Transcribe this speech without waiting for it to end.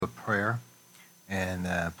prayer. And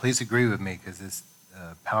please agree with me because it's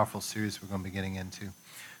a powerful series we're going to be getting into.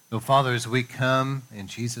 So, Father, as we come in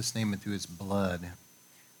Jesus' name and through his blood,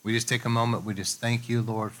 we just take a moment. We just thank you,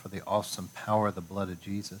 Lord, for the awesome power of the blood of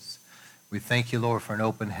Jesus. We thank you, Lord, for an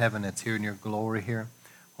open heaven that's here in your glory here.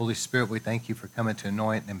 Holy Spirit, we thank you for coming to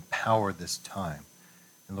anoint and empower this time.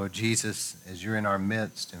 And Lord Jesus, as you're in our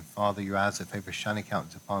midst, and Father, your eyes of favor shining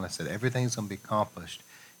countenance upon us, that everything's going to be accomplished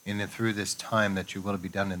in and through this time that your will to be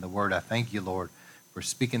done in the Word. I thank you, Lord, for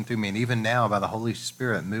speaking through me, and even now by the Holy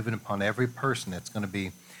Spirit moving upon every person that's going to be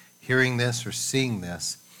hearing this or seeing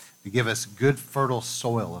this, to give us good fertile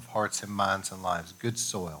soil of hearts and minds and lives, good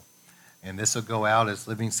soil. And this will go out as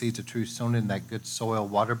living seeds of truth sown in that good soil,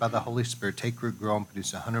 watered by the Holy Spirit, take root, grow, and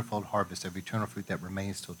produce 100-fold harvest of eternal fruit that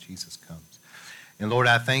remains till Jesus comes. And Lord,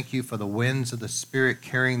 I thank you for the winds of the Spirit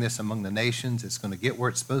carrying this among the nations. It's going to get where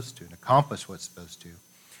it's supposed to and accomplish what it's supposed to.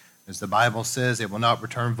 As the Bible says, it will not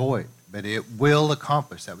return void, but it will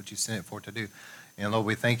accomplish that which you sent it for to do. And Lord,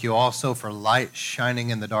 we thank you also for light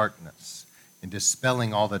shining in the darkness and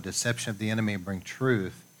dispelling all the deception of the enemy and bring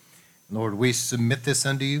truth. And Lord, we submit this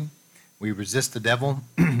unto you. We resist the devil.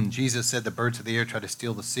 Jesus said the birds of the air try to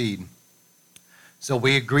steal the seed. So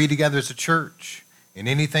we agree together as a church. And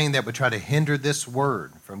anything that would try to hinder this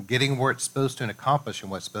word from getting where it's supposed to and accomplishing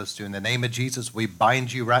what it's supposed to, in the name of Jesus, we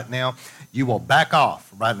bind you right now. You will back off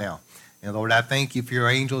right now. And Lord, I thank you for your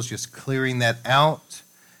angels just clearing that out.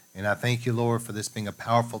 And I thank you, Lord, for this being a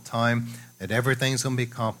powerful time, that everything's going to be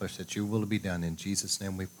accomplished, that your will be done. In Jesus'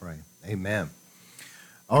 name we pray. Amen.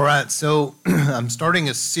 All right, so I'm starting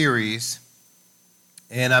a series,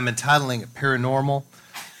 and I'm entitling it Paranormal.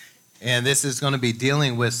 And this is going to be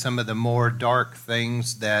dealing with some of the more dark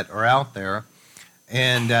things that are out there.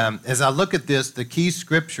 And as I look at this, the key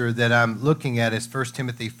scripture that I'm looking at is 1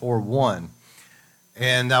 Timothy 4:1.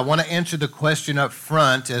 And I want to answer the question up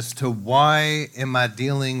front as to why am I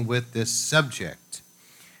dealing with this subject?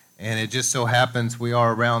 And it just so happens we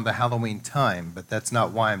are around the Halloween time, but that's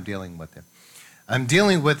not why I'm dealing with it. I'm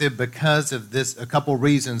dealing with it because of this, a couple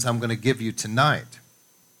reasons I'm going to give you tonight.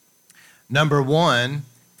 Number one,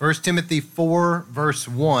 1 Timothy 4, verse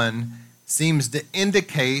 1 seems to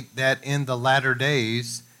indicate that in the latter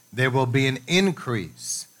days there will be an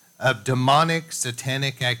increase of demonic,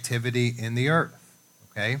 satanic activity in the earth.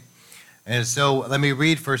 Okay? And so let me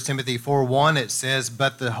read 1 Timothy 4:1. It says,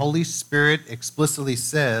 "But the Holy Spirit explicitly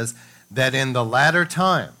says that in the latter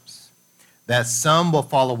times that some will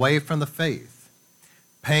fall away from the faith,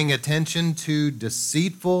 paying attention to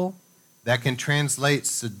deceitful," that can translate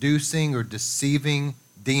seducing or deceiving,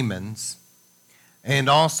 demons, and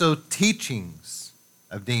also teachings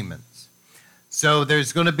of demons. So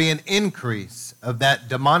there's going to be an increase of that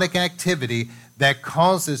demonic activity that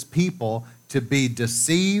causes people to be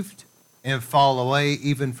deceived and fall away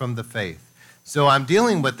even from the faith. So I'm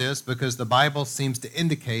dealing with this because the Bible seems to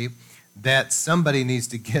indicate that somebody needs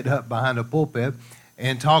to get up behind a pulpit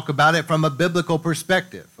and talk about it from a biblical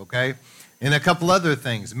perspective, okay? And a couple other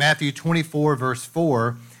things. Matthew 24, verse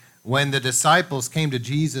 4, when the disciples came to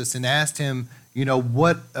Jesus and asked him,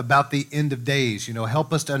 what about the end of days?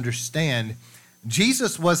 Help us to understand.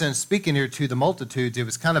 Jesus wasn't speaking here to the multitudes. It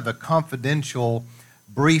was kind of a confidential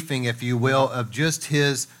briefing, if you will, of just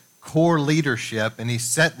his core leadership. And he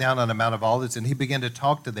sat down on the Mount of Olives and he began to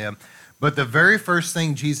talk to them. But the very first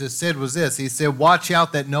thing Jesus said was this. He said, "Watch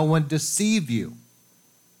out that no one deceive you."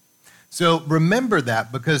 So remember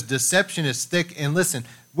that, because deception is thick. And listen,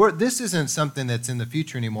 this isn't something that's in the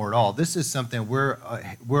future anymore at all. This is something we're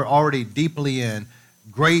already deeply in.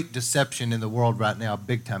 Great deception in the world right now,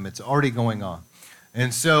 big time. It's already going on.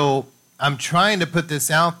 And so I'm trying to put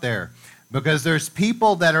this out there because there's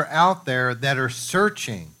people that are out there that are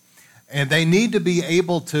searching, and they need to be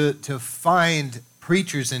able to find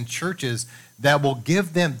preachers and churches that will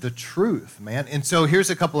give them the truth, man. And so here's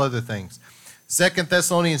a couple other things. 2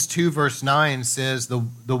 Thessalonians 2, verse 9 says,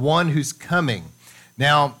 the one who's coming.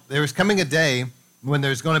 Now, there's coming a day when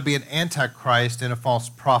there's going to be an antichrist and a false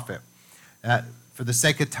prophet. For the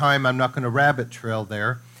sake of time, I'm not going to rabbit trail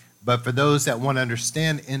there. But for those that want to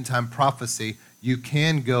understand end-time prophecy, you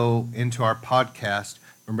can go into our podcast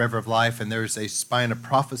from River of Life, and there's a Spine of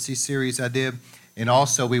Prophecy series I did. And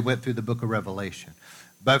also, we went through the book of Revelation.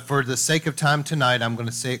 But for the sake of time tonight, I'm going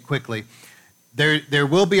to say it quickly. There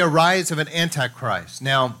will be a rise of an antichrist.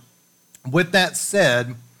 Now, with that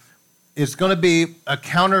said, it's going to be a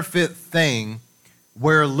counterfeit thing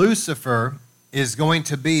where Lucifer is going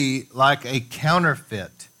to be like a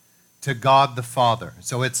counterfeit to God the Father.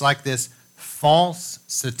 So it's like this false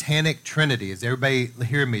satanic trinity. Is everybody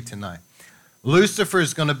hearing me tonight? Lucifer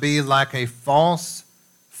is going to be like a false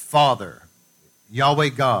father, Yahweh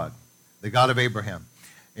God, the God of Abraham.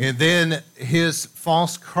 And then his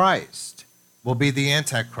false Christ will be the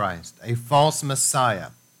Antichrist, a false Messiah.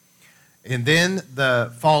 And then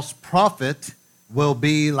the false prophet will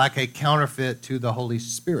be like a counterfeit to the Holy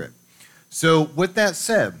Spirit. So with that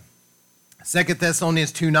said, 2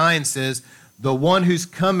 Thessalonians 2:9 says, the one who's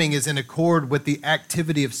coming is in accord with the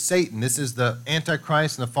activity of Satan. This is the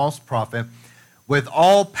Antichrist and the false prophet, with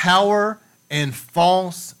all power and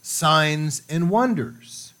false signs and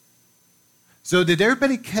wonders. So did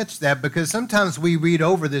everybody catch that? Because sometimes we read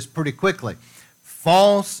over this pretty quickly.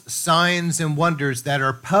 False signs and wonders that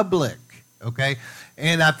are public, okay?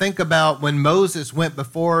 And I think about when Moses went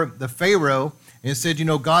before the Pharaoh and said,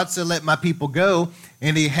 God said, let my people go.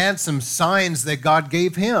 And he had some signs that God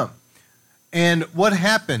gave him. And what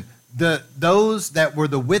happened? Those that were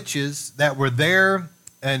the witches that were there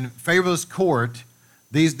in Pharaoh's court,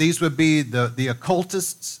 these would be the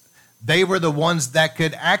occultists. They were the ones that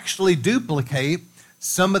could actually duplicate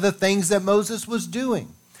some of the things that Moses was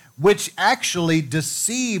doing, which actually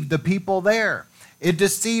deceived the people there. It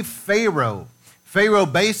deceived Pharaoh. Pharaoh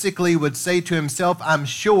basically would say to himself, I'm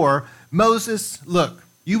sure, Moses, look,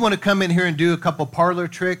 you want to come in here and do a couple parlor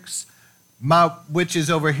tricks? My witches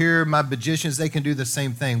over here, my magicians, they can do the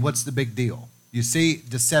same thing. What's the big deal? You see,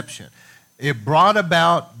 deception. It brought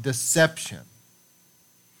about deception.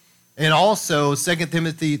 And also, 2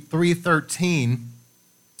 Timothy 3:13,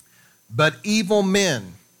 but evil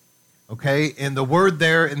men, okay? And the word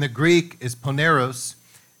there in the Greek is poneros,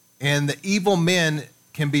 and the evil men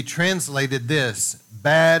can be translated this: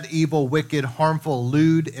 bad, evil, wicked, harmful,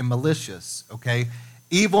 lewd, and malicious, okay?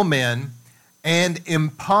 Evil men and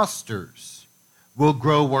imposters will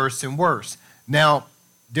grow worse and worse. Now,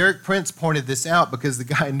 Derek Prince pointed this out because the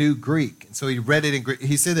guy knew Greek, and so he read it in Greek.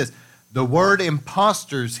 He said this, the word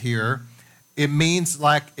imposters here, it means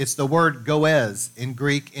like, it's the word goez in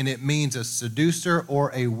Greek, and it means a seducer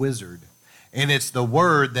or a wizard. And it's the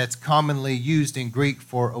word that's commonly used in Greek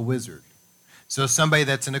for a wizard. So somebody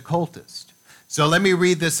that's an occultist. So let me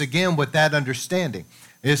read this again with that understanding.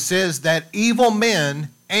 It says that evil men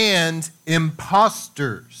and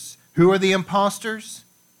imposters. Who are the imposters?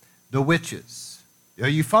 The witches. Are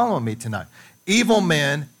you following me tonight? Evil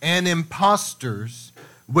men and imposters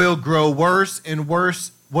will grow worse and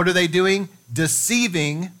worse. What are they doing?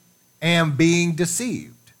 Deceiving and being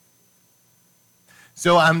deceived.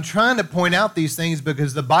 So I'm trying to point out these things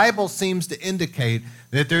because the Bible seems to indicate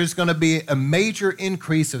that there's going to be a major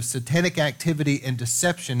increase of satanic activity and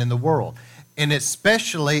deception in the world. And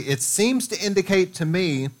especially, it seems to indicate to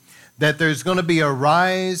me that there's going to be a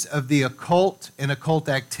rise of the occult and occult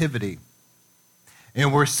activity.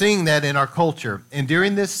 And we're seeing that in our culture. And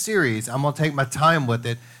during this series, I'm going to take my time with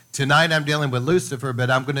it. Tonight I'm dealing with Lucifer, but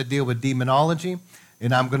I'm going to deal with demonology,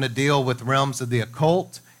 and I'm going to deal with realms of the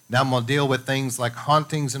occult. Now I'm going to deal with things like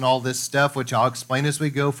hauntings and all this stuff, which I'll explain as we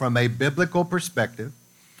go from a biblical perspective.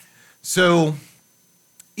 So,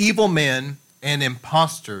 evil men and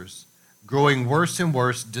imposters growing worse and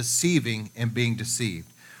worse, deceiving and being deceived.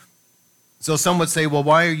 So some would say, well,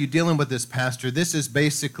 why are you dealing with this, Pastor? This is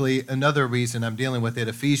basically another reason I'm dealing with it.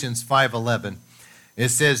 Ephesians 5:11. It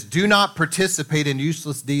says, do not participate in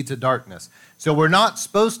useless deeds of darkness. So we're not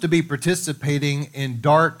supposed to be participating in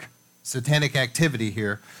dark satanic activity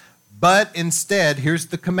here, but instead, here's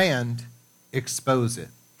the command, expose it.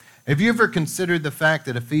 Have you ever considered the fact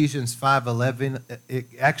that Ephesians 5:11, it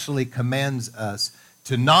actually commands us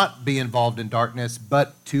to not be involved in darkness,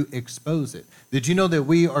 but to expose it? Did you know that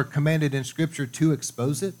we are commanded in Scripture to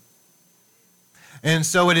expose it? And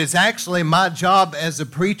so it is actually my job as a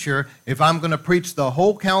preacher, if I'm going to preach the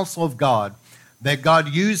whole counsel of God, that God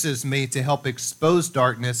uses me to help expose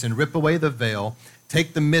darkness and rip away the veil,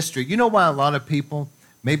 take the mystery. You know why a lot of people,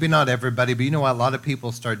 maybe not everybody, but you know why a lot of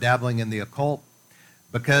people start dabbling in the occult?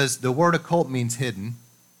 Because the word occult means hidden,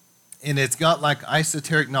 and it's got like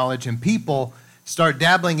esoteric knowledge, and people start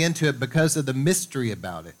dabbling into it because of the mystery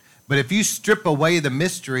about it. But if you strip away the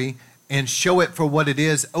mystery and show it for what it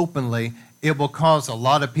is openly, it will cause a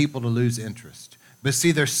lot of people to lose interest. But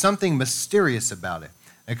see, there's something mysterious about it.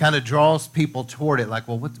 It kind of draws people toward it, like,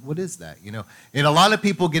 well, what is that? You know, and a lot of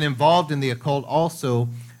people get involved in the occult also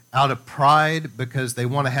out of pride because they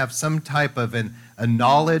want to have some type of a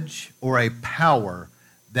knowledge or a power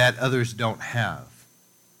that others don't have.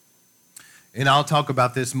 And I'll talk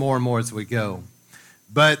about this more and more as we go.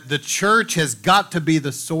 But the church has got to be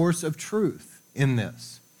the source of truth in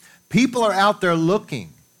this. People are out there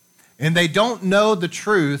looking, and they don't know the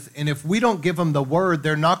truth, and if we don't give them the word,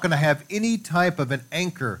 they're not going to have any type of an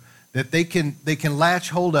anchor that they can latch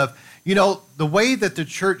hold of. You know, the way that the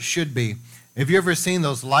church should be, Have you ever seen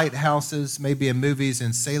those lighthouses, maybe in movies,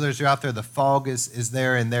 and sailors are out there, the fog is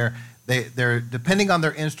there, and they're depending on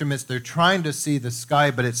their instruments, they're trying to see the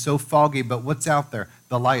sky, but it's so foggy, but what's out there?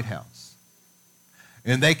 The lighthouse.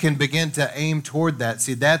 And they can begin to aim toward that.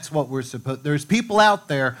 See, that's what we're supposed. There's people out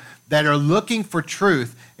there that are looking for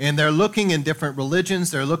truth, and they're looking in different religions.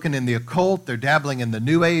 They're looking in the occult. They're dabbling in the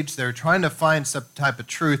New Age. They're trying to find some type of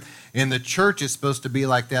truth. And the church is supposed to be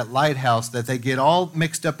like that lighthouse, that they get all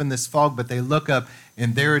mixed up in this fog, but they look up,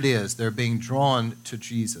 and there it is. They're being drawn to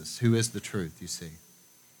Jesus, who is the truth, you see.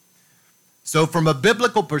 So from a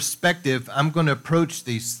biblical perspective, I'm going to approach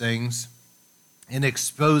these things and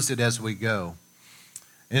expose it as we go.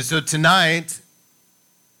 And so tonight,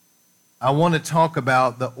 I want to talk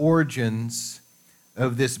about the origins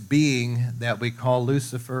of this being that we call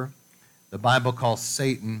Lucifer. The Bible calls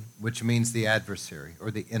Satan, which means the adversary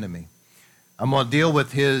or the enemy. I'm going to deal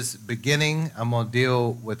with his beginning. I'm going to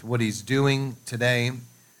deal with what he's doing today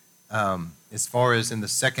as far as in the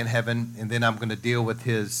second heaven, and then I'm going to deal with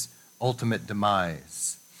his ultimate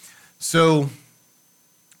demise. So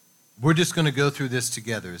we're just going to go through this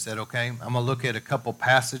together. Is that okay? I'm going to look at a couple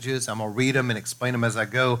passages. I'm going to read them and explain them as I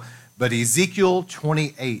go. But Ezekiel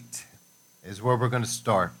 28 is where we're going to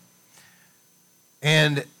start.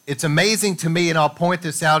 And it's amazing to me, and I'll point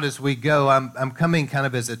this out as we go. I'm coming kind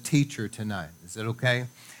of as a teacher tonight. Is that okay?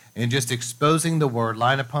 And just exposing the word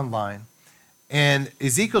line upon line. And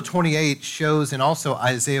Ezekiel 28 shows, and also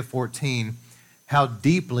Isaiah 14, how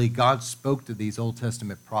deeply God spoke to these Old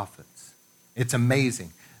Testament prophets. It's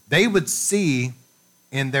amazing. They would see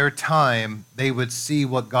in their time, they would see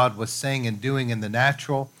what God was saying and doing in the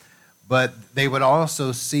natural, but they would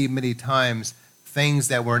also see many times things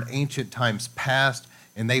that were in ancient times past,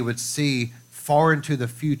 and they would see far into the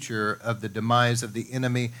future of the demise of the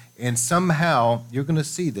enemy. And somehow, you're going to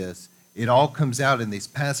see this, it all comes out in these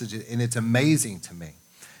passages, and it's amazing to me.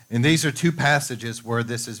 And these are two passages where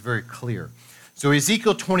this is very clear. So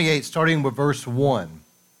Ezekiel 28, starting with verse 1,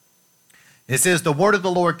 it says, "The word of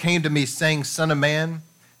the Lord came to me, saying, Son of man,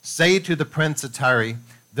 say to the prince of Tyre,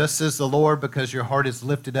 Thus says the Lord, because your heart is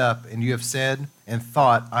lifted up, and you have said and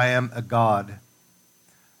thought, I am a god.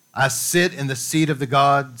 I sit in the seat of the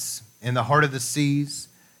gods, in the heart of the seas,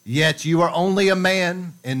 yet you are only a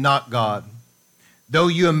man and not God. Though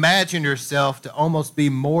you imagine yourself to almost be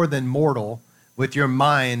more than mortal, with your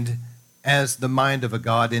mind as the mind of a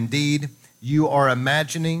god. Indeed, you are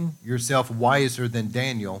imagining yourself wiser than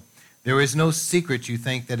Daniel. There is no secret you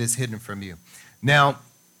think that is hidden from you." Now,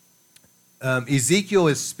 Ezekiel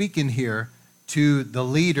is speaking here to the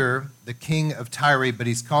leader, the king of Tyre, but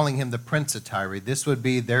he's calling him the prince of Tyre. This would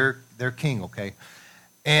be their king, okay?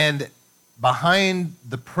 And behind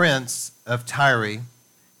the prince of Tyre,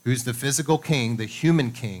 who's the physical king, the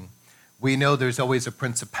human king, we know there's always a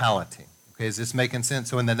principality. Okay, is this making sense?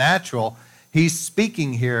 So in the natural, he's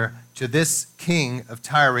speaking here to this king of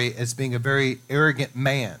Tyre as being a very arrogant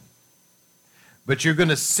man. But you're going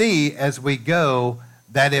to see as we go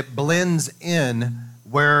that it blends in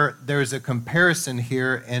where there's a comparison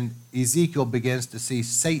here, and Ezekiel begins to see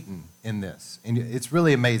Satan in this. And it's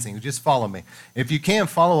really amazing. Just follow me. If you can,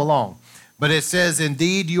 follow along. But it says,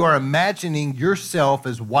 "Indeed, you are imagining yourself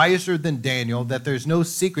as wiser than Daniel, that there's no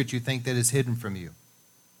secret you think that is hidden from you.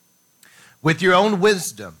 With your own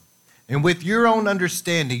wisdom and with your own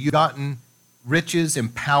understanding, you've gotten riches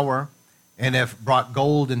and power and have brought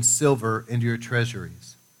gold and silver into your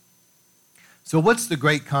treasuries." So what's the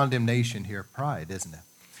great condemnation here? Pride, isn't it?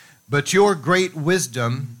 "But your great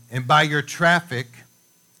wisdom and by your verse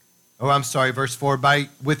 4,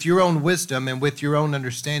 with your own wisdom and with your own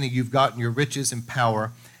understanding, you've gotten your riches and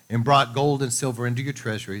power and brought gold and silver into your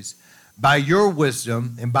treasuries. By your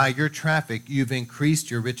wisdom and by your traffic, you've increased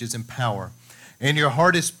your riches and power. And your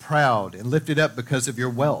heart is proud and lifted up because of your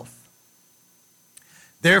wealth.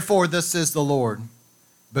 Therefore, thus says the Lord,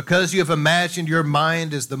 because you have imagined your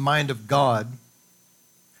mind as the mind of God,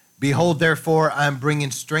 behold, therefore, I am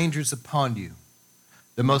bringing strangers upon you,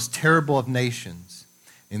 the most terrible of nations,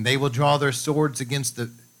 and they will draw their swords against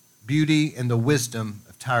the beauty and the wisdom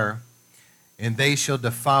of Tyre, and they shall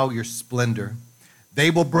defile your splendor.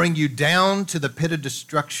 They will bring you down to the pit of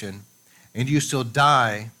destruction, and you shall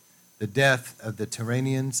die the death of the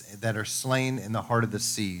Tyrians that are slain in the heart of the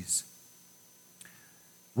seas.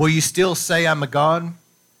 Will you still say, I'm a god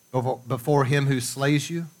before him who slays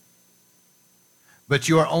you? But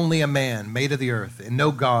you are only a man made of the earth, and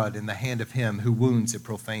no God in the hand of him who wounds and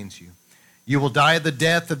profanes you. You will die the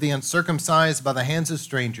death of the uncircumcised by the hands of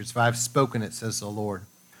strangers, for I have spoken it, says the Lord.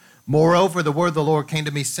 Moreover, the word of the Lord came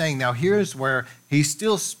to me, saying," now here's where he's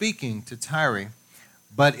still speaking to Tyre,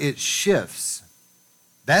 but it shifts.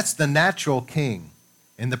 That's the natural king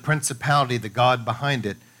and the principality, the God behind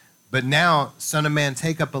it. But now, Son of Man,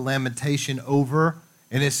 take up a lamentation over,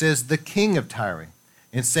 and it says, the king of Tyre,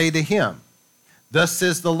 and say to him, thus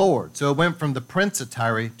says the Lord. So it went from the prince of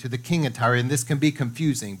Tyre to the king of Tyre, and this can be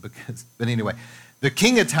confusing, but anyway, the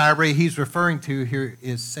king of Tyre he's referring to here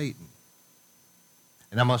is Satan.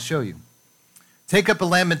 And I'm going to show you. Take up a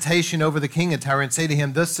lamentation over the king of Tyre and say to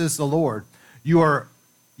him, thus says the Lord, you are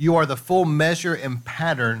the full measure and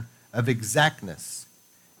pattern of exactness,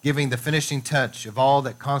 giving the finishing touch of all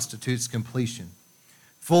that constitutes completion,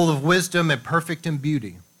 full of wisdom and perfect in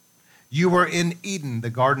beauty. You were in Eden, the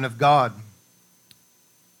garden of God.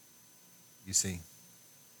 You see.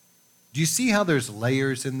 Do you see how there's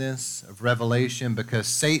layers in this of revelation? Because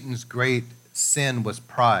Satan's great sin was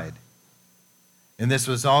pride. And this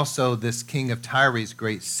was also this king of Tyre's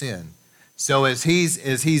great sin. So as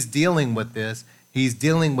he's dealing with this, he's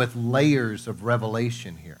dealing with layers of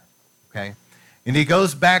revelation here. Okay? And he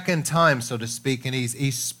goes back in time, so to speak, and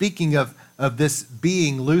he's speaking of this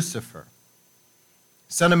being Lucifer.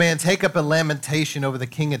 Son of man, take up a lamentation over the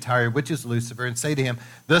king of Tyre, which is Lucifer, and say to him,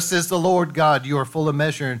 thus says the Lord God, you are full of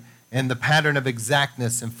measure and the pattern of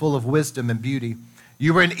exactness and full of wisdom and beauty.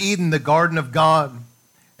 You were in Eden, the garden of God.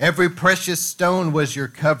 Every precious stone was your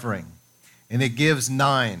covering. And it gives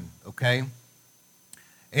 9, okay?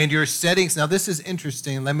 And your settings, now this is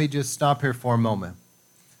interesting. Let me just stop here for a moment.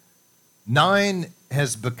 9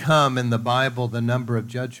 has become in the Bible the number of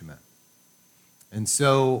judgment. And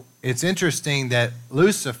so it's interesting that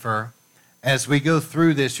Lucifer, as we go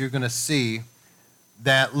through this, you're going to see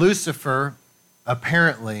that Lucifer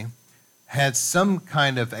apparently had some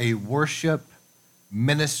kind of a worship,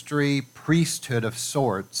 ministry, priesthood of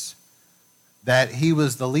sorts that he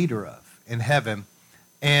was the leader of in heaven.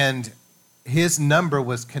 And his number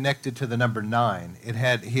was connected to the number 9.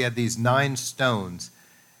 He had these 9 stones.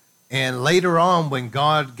 And later on, when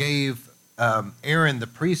God gave Aaron the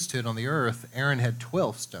priesthood on the earth, Aaron had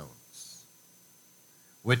 12 stones,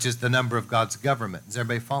 which is the number of God's government. Is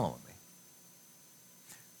everybody following me?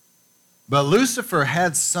 But Lucifer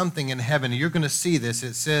had something in heaven, and you're going to see this.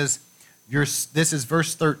 It says, this is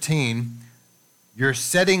verse 13, your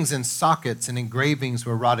settings and sockets and engravings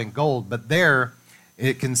were wrought in gold. But there,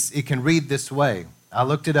 it can read this way. I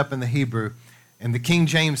looked it up in the Hebrew, and the King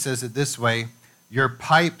James says it this way, your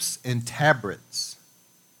pipes and tabrets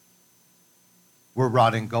were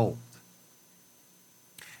wrought in gold.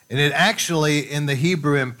 And it actually, in the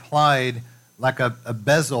Hebrew, implied like a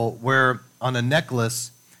bezel where on a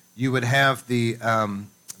necklace you would have the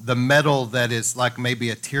metal that is like maybe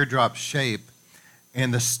a teardrop shape,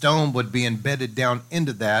 and the stone would be embedded down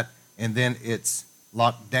into that, and then it's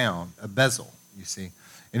locked down, a bezel, you see.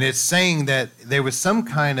 And it's saying that there was some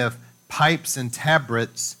kind of pipes and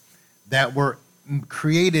tabrets that were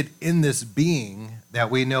created in this being that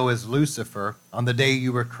we know as Lucifer on the day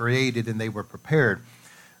you were created and they were prepared.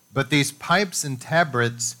 But these pipes and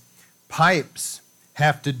tabrets, pipes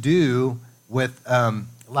have to do with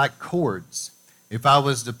like chords. If I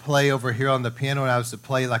was to play over here on the piano and I was to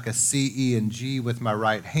play like a C, E, and G with my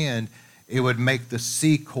right hand, it would make the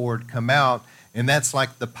C chord come out, and that's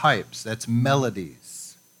like the pipes, that's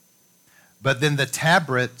melodies. But then the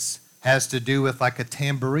tabrets has to do with like a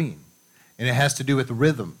tambourine, and it has to do with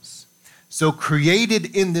rhythms. So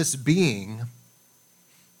created in this being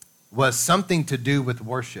was something to do with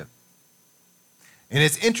worship. And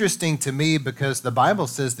it's interesting to me because the Bible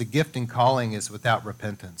says the gift and calling is without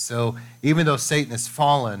repentance. So even though Satan has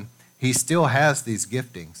fallen, he still has these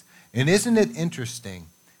giftings. And isn't it interesting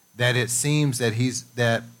that it seems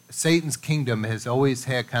that Satan's kingdom has always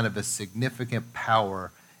had kind of a significant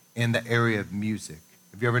power in the area of music?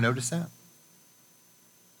 Have you ever noticed that?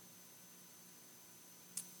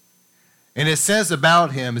 And it says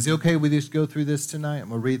about him, is it okay we just go through this tonight? I'm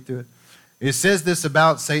going to read through it. It says this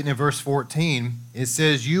about Satan in verse 14. It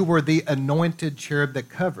says, you were the anointed cherub that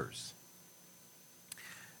covers.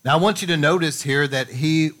 Now, I want you to notice here that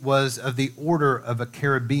he was of the order of a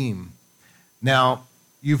cherubim. Now,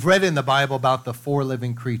 you've read in the Bible about the 4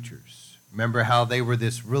 living creatures. Remember how they were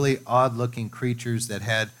this really odd-looking creatures that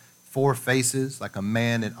had 4 faces, like a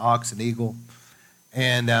man, an ox, an eagle.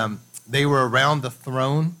 And they were around the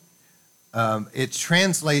throne. It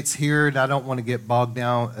translates here, and I don't want to get bogged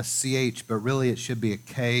down, a CH, but really it should be a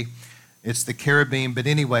K. It's the cherubim. But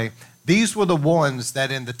anyway, these were the ones that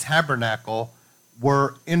in the tabernacle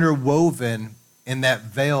were interwoven in that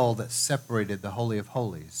veil that separated the Holy of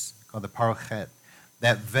Holies, called the parochet.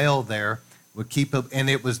 That veil there would keep up, and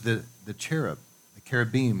it was the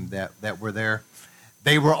cherubim that were there.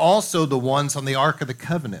 They were also the ones on the Ark of the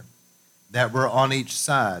Covenant that were on each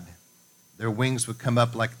side. Their wings would come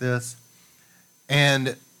up like this.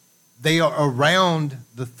 And they are around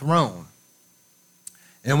the throne.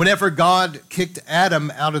 And whenever God kicked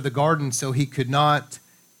Adam out of the garden so he could not,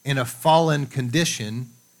 in a fallen condition,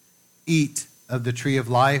 eat of the tree of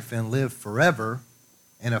life and live forever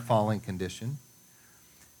in a fallen condition,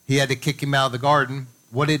 he had to kick him out of the garden.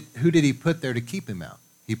 Who did he put there to keep him out?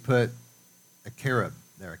 He put a cherub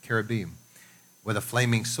there, a cherubim, with a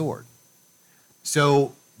flaming sword.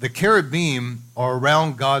 So the cherubim are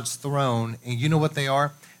around God's throne, and you know what they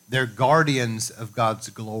are? They're guardians of God's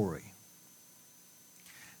glory.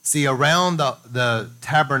 See, around the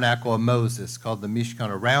tabernacle of Moses, called the Mishkan,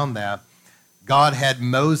 around that, God had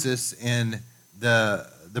Moses and the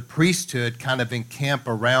priesthood kind of encamp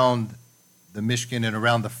around the Mishkan and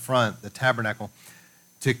around the front, the tabernacle,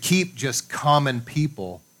 to keep just common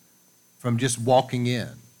people from just walking in.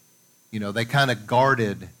 You know, they kind of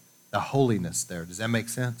guarded the holiness there. Does that make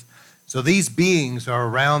sense? So these beings are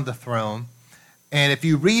around the throne. And if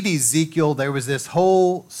you read Ezekiel, there was this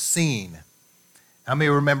whole scene. How many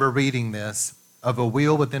remember reading this? Of a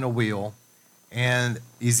wheel within a wheel. And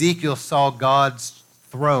Ezekiel saw God's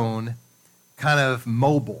throne kind of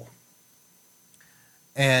mobile.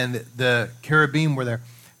 And the cherubim were there.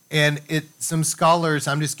 And some scholars,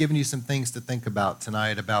 I'm just giving you some things to think about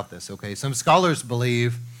tonight about this, okay? Some scholars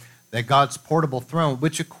believe that God's portable throne,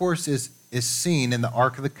 which of course is seen in the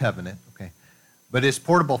Ark of the Covenant, okay? But his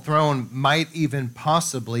portable throne might even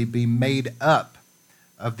possibly be made up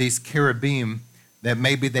of these cherubim, that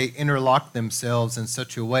maybe they interlock themselves in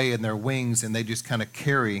such a way in their wings and they just kind of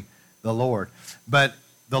carry the Lord. But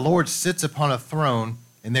the Lord sits upon a throne,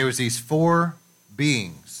 and there was these four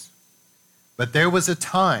beings. But there was a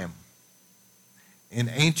time in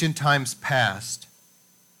ancient times past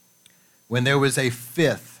when there was a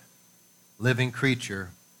fifth living creature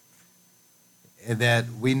that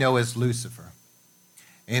we know as Lucifer.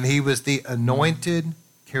 And he was the anointed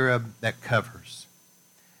cherub that covers.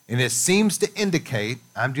 And it seems to indicate,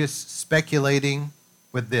 I'm just speculating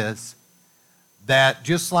with this, that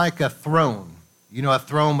just like a throne, you know, a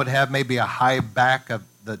throne would have maybe a high back of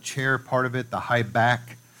the chair part of it, the high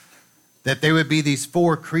back, that there would be these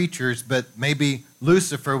four creatures, but maybe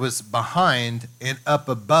Lucifer was behind and up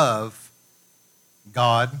above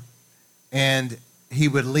God, and he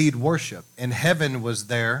would lead worship. And heaven was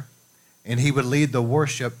there, and he would lead the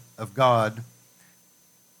worship of God.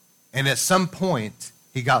 And at some point,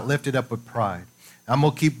 he got lifted up with pride. I'm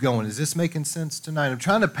going to keep going. Is this making sense tonight? I'm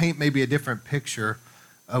trying to paint maybe a different picture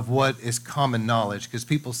of what is common knowledge, because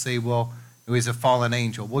people say, well, he was a fallen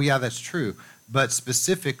angel. Well, yeah, that's true. But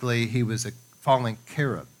specifically, he was a fallen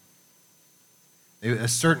cherub, a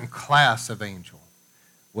certain class of angel,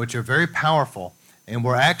 which are very powerful, and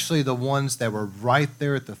were actually the ones that were right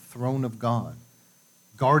there at the throne of God,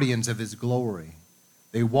 guardians of his glory.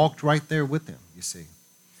 They walked right there with him, you see.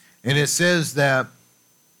 And it says that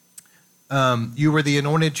you were the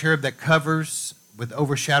anointed cherub that covers with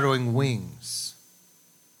overshadowing wings.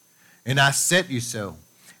 And I set you so.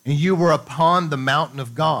 And you were upon the mountain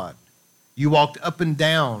of God. You walked up and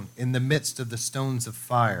down in the midst of the stones of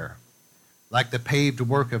fire, like the paved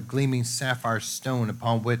work of gleaming sapphire stone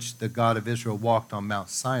upon which the God of Israel walked on Mount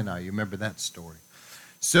Sinai. You remember that story.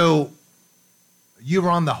 So you were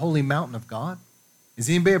on the holy mountain of God? Has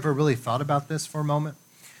anybody ever really thought about this for a moment?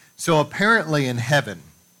 So apparently in heaven,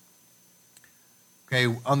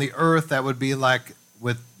 okay, on the earth, that would be like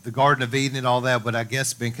with the Garden of Eden and all that, would I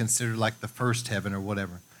guess been considered like the first heaven or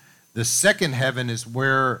whatever. The second heaven is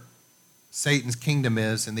where Satan's kingdom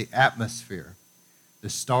is, in the atmosphere. The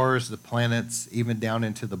stars, the planets, even down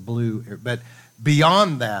into the blue. But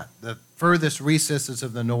beyond that, the furthest recesses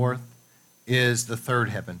of the north is the third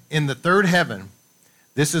heaven. In the third heaven,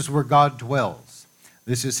 this is where God dwells.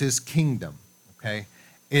 This is his kingdom, okay?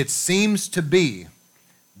 It seems to be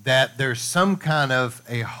that there's some kind of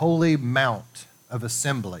a holy mount of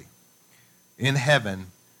assembly in heaven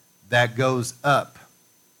that goes up.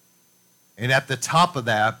 And at the top of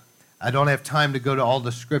that, I don't have time to go to all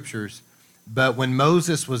the scriptures, but when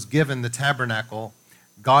Moses was given the tabernacle,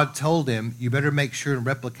 God told him, you better make sure and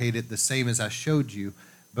replicate it the same as I showed you,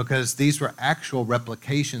 because these were actual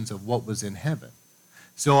replications of what was in heaven.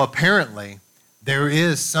 So apparently, there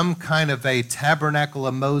is some kind of a tabernacle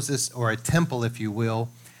of Moses, or a temple, if you will,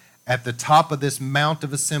 at the top of this mount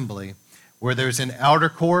of assembly, where there's an outer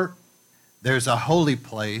court, there's a holy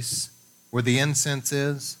place where the incense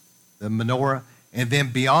is, the menorah, and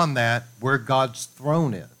then beyond that, where God's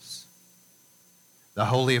throne is, the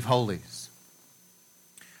Holy of Holies.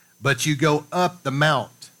 But you go up the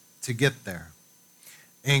mount to get there.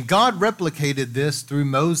 And God replicated this through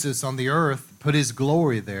Moses on the earth, put his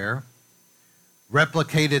glory there.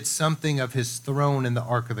 replicated something of his throne in the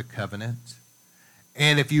Ark of the Covenant.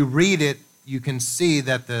 And if you read it, you can see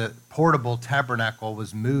that the portable tabernacle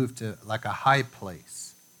was moved to like a high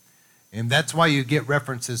place. And that's why you get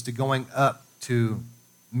references to going up to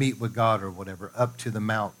meet with God or whatever, up to the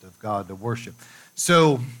mount of God to worship.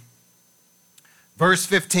 So, verse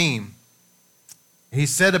 15, he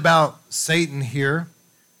said about Satan here,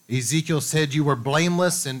 Ezekiel said, you were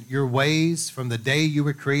blameless in your ways from the day you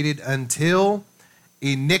were created until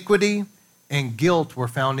iniquity and guilt were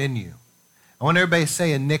found in you. I want everybody to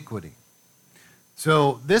say iniquity.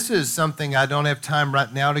 So this is something I don't have time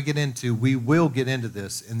right now to get into. We will get into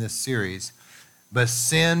this in this series. But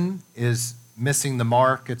sin is missing the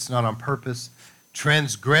mark. It's not on purpose.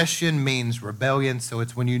 Transgression means rebellion. So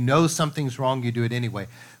it's when you know something's wrong, you do it anyway.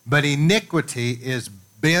 But iniquity is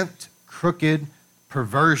bent, crooked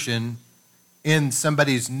perversion in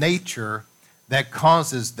somebody's nature that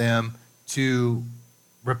causes them to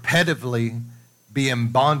repetitively be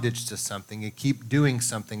in bondage to something and keep doing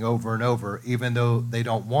something over and over, even though they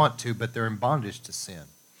don't want to, but they're in bondage to sin.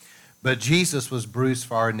 But Jesus was bruised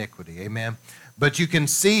for our iniquity, amen? But you can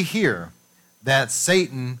see here that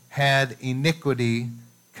Satan had iniquity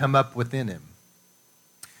come up within him.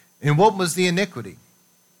 And what was the iniquity?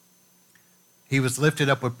 He was lifted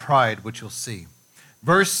up with pride, which you'll see.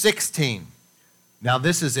 Verse 16, now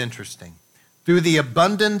this is interesting. Through the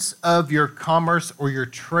abundance of your commerce or your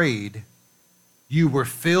trade, you were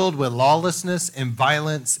filled with lawlessness and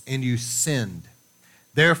violence, and you sinned.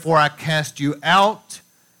 Therefore I cast you out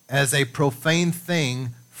as a profane thing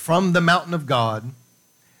from the mountain of God,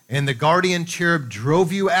 and the guardian cherub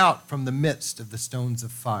drove you out from the midst of the stones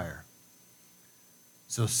of fire.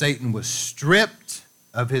 So Satan was stripped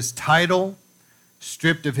of his title,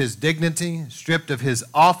 stripped of his dignity, stripped of his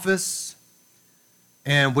office.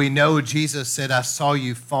 And we know Jesus said, I saw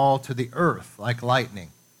you fall to the earth like lightning.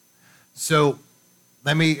 So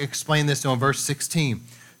let me explain this in verse 16.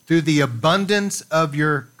 Through the abundance of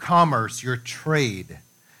your commerce, your trade.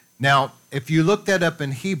 Now, if you look that up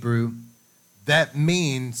in Hebrew, that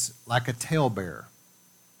means like a talebearer.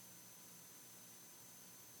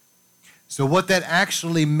 So what that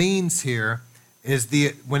actually means here is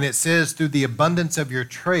when it says through the abundance of your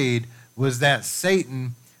trade, was that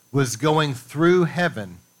Satan was going through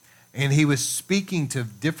heaven and he was speaking to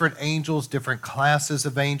different angels, different classes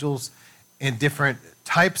of angels, and different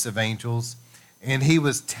types of angels, and he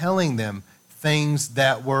was telling them things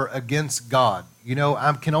that were against God. You know,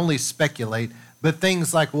 I can only speculate, but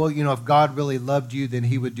things like, well, you know, if God really loved you, then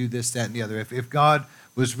he would do this, that, and the other. If God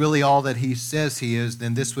was really all that he says he is,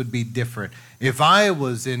 then this would be different. If I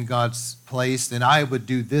was in God's place, then I would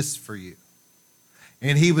do this for you.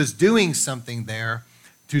 And he was doing something there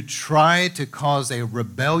to try to cause a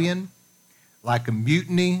rebellion, like a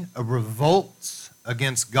mutiny, a revolt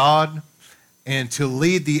against God, and to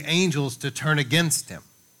lead the angels to turn against him.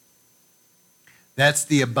 That's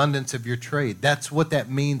the abundance of your trade. That's what that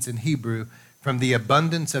means in Hebrew, from the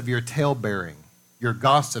abundance of your talebearing, your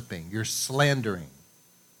gossiping, your slandering.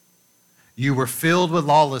 You were filled with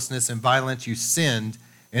lawlessness and violence, you sinned,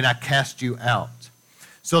 and I cast you out.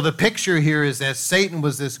 So the picture here is that Satan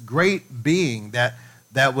was this great being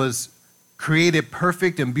that was created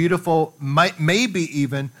perfect and beautiful, maybe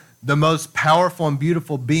even the most powerful and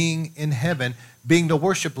beautiful being in heaven, being the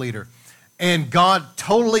worship leader. And God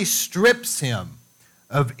totally strips him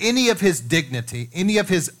of any of his dignity, any of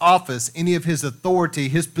his office, any of his authority,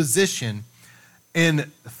 his position,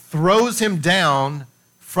 and throws him down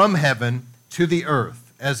from heaven to the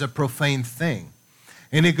earth as a profane thing.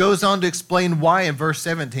 And it goes on to explain why in verse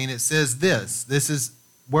 17. It says this is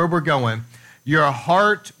where we're going. Your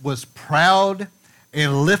heart was proud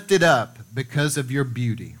and lifted up because of your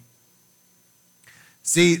beauty.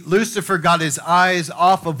 See, Lucifer got his eyes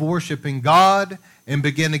off of worshiping God and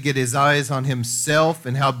began to get his eyes on himself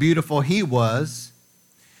and how beautiful he was.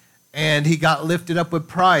 And he got lifted up with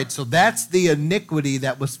pride. So that's the iniquity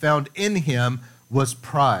that was found in him, was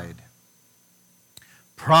pride.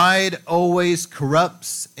 Pride always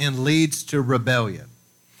corrupts and leads to rebellion.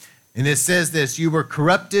 And it says this, you were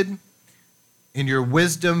corrupted in your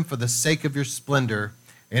wisdom for the sake of your splendor,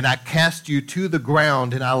 and I cast you to the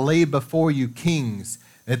ground, and I lay before you kings,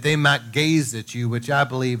 that they might gaze at you, which I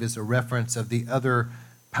believe is a reference of the other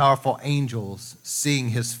powerful angels seeing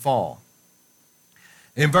his fall.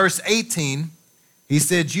 In verse 18, he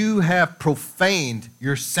said, you have profaned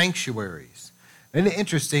your sanctuaries. Isn't it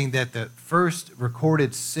interesting that the first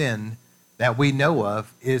recorded sin that we know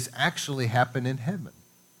of is actually happened in heaven,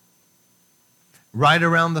 right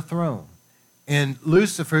around the throne. And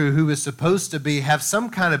Lucifer, who is supposed to have some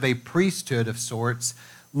kind of a priesthood of sorts,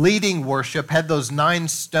 leading worship, had those 9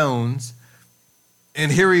 stones,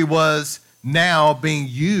 and here he was now being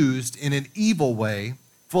used in an evil way,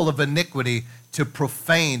 full of iniquity, to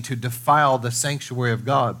profane, to defile the sanctuary of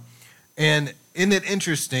God. And isn't it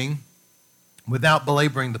interesting, without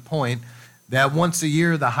belaboring the point, that once a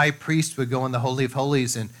year the high priest would go in the Holy of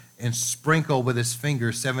Holies and sprinkle with his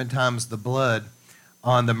finger 7 times the blood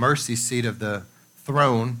on the mercy seat of the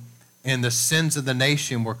throne, and the sins of the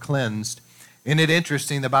nation were cleansed. Isn't it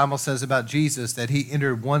interesting, the Bible says about Jesus that he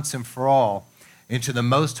entered once and for all into the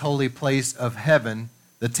most holy place of heaven,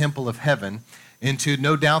 the temple of heaven, into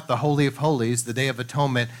no doubt the Holy of Holies, the Day of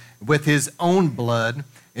Atonement, with his own blood,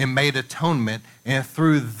 and made atonement, and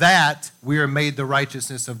through that we are made the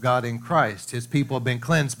righteousness of God in Christ. His people have been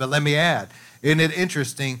cleansed. But let me add, isn't it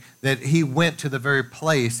interesting that he went to the very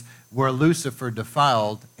place where Lucifer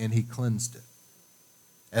defiled and he cleansed it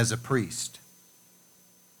as a priest?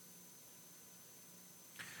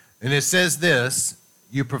 And it says this,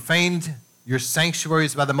 you profaned your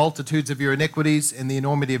sanctuaries by the multitudes of your iniquities and the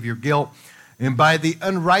enormity of your guilt, and by the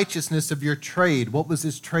unrighteousness of your trade. What was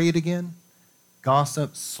his trade again?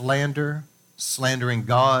 Gossip, slander, slandering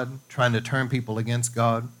God, trying to turn people against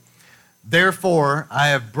God. Therefore, I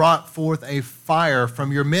have brought forth a fire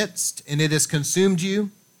from your midst, and it has consumed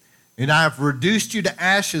you, and I have reduced you to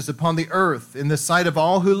ashes upon the earth in the sight of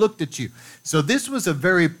all who looked at you. So this was a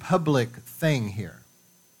very public thing here.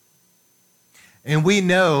 And we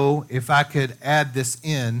know, if I could add this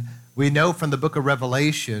in, we know from the book of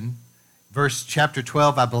Revelation, chapter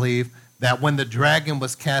 12, I believe, that when the dragon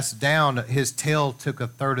was cast down, his tail took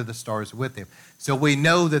 1/3 of the stars with him. So we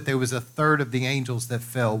know that there was 1/3 of the angels that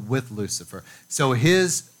fell with Lucifer. So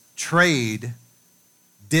his trade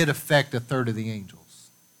did affect 1/3 of the angels.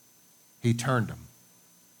 He turned them.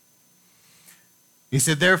 He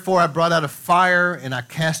said, therefore I brought out a fire and I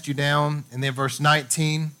cast you down. And then verse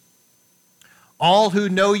 19, all who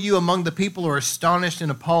know you among the people are astonished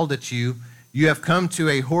and appalled at you. You have come to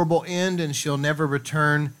a horrible end and shall never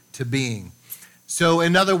return to being. So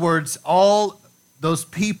in other words, all those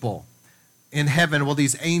people in heaven, well,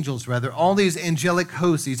 these angels rather, all these angelic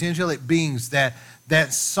hosts, these angelic beings that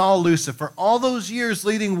saw Lucifer, all those years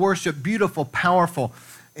leading worship, beautiful, powerful,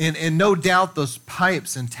 and no doubt those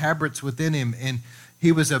pipes and tabrets within him, and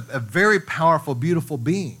he was a very powerful, beautiful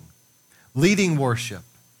being, leading worship,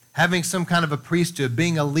 having some kind of a priesthood,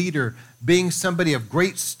 being a leader, being somebody of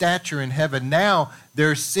great stature in heaven. Now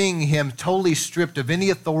they're seeing him totally stripped of any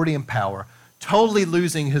authority and power, totally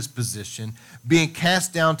losing his position, being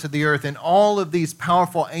cast down to the earth. And all of these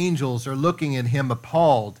powerful angels are looking at him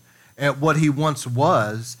appalled at what he once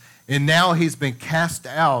was. And now he's been cast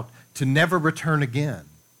out to never return again.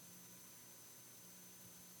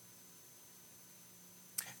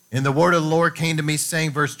 And the word of the Lord came to me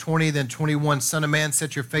saying, verse 20, then 21, Son of man,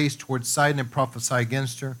 set your face towards Sidon and prophesy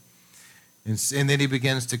against her. And then he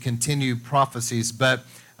begins to continue prophecies. But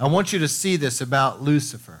I want you to see this about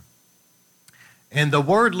Lucifer. And the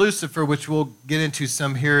word Lucifer, which we'll get into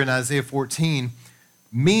some here in Isaiah 14,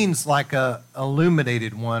 means like a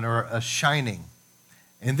illuminated one or a shining.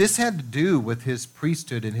 And this had to do with his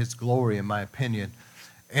priesthood and his glory, in my opinion.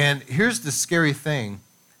 And here's the scary thing.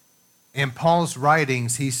 In Paul's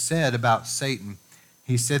writings, he said about Satan,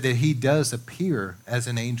 he said that he does appear as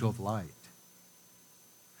an angel of light.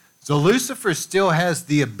 So Lucifer still has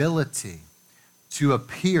the ability to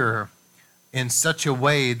appear in such a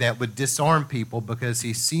way that would disarm people because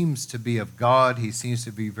he seems to be of God. He seems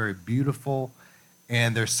to be very beautiful.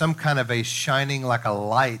 And there's some kind of a shining like a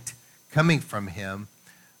light coming from him.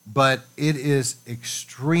 But it is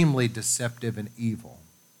extremely deceptive and evil.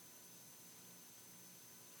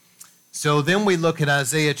 So then we look at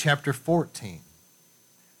Isaiah chapter 14.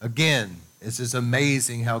 Again, this is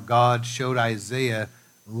amazing how God showed Isaiah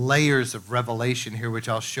layers of revelation here, which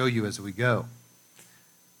I'll show you as we go.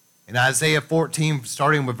 In Isaiah 14,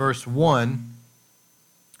 starting with verse 1,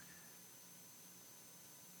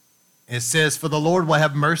 it says, for the Lord will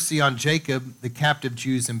have mercy on Jacob, the captive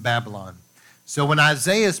Jews in Babylon. So when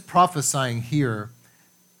Isaiah is prophesying here,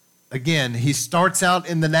 again, he starts out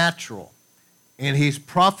in the natural. And he's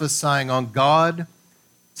prophesying on God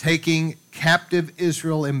taking captive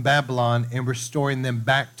Israel in Babylon and restoring them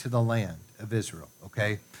back to the land of Israel,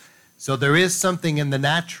 okay? So there is something in the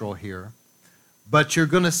natural here, but you're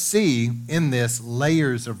going to see in this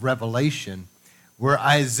layers of revelation where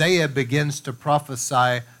Isaiah begins to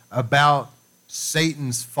prophesy about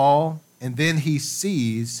Satan's fall, and then he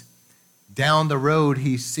sees, down the road,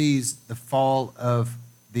 he sees the fall of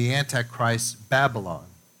the Antichrist, Babylon.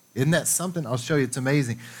 Isn't that something? I'll show you. It's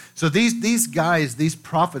amazing. So these guys, these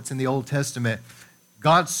prophets in the Old Testament,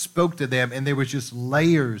 God spoke to them, and there was just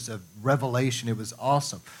layers of revelation. It was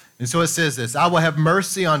awesome. And so it says this, I will have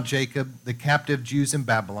mercy on Jacob, the captive Jews in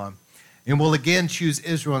Babylon, and will again choose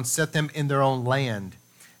Israel and set them in their own land,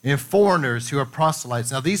 and foreigners who are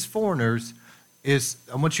proselytes. Now, these foreigners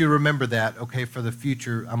I want you to remember that, okay, for the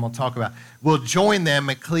future I'm going to talk about, will join them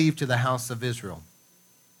and cleave to the house of Israel.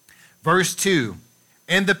 Verse 2,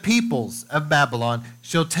 and the peoples of Babylon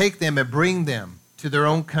shall take them and bring them to their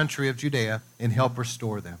own country of Judea and help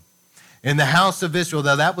restore them. In the house of Israel,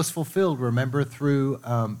 now that was fulfilled, remember, through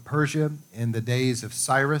Persia in the days of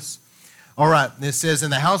Cyrus. All right, and it says,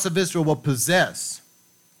 and the house of Israel will possess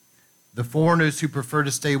the foreigners who prefer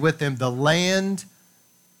to stay with them, the land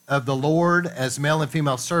of the Lord as male and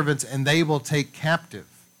female servants, and they will take captive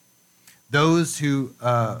those who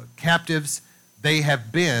captives they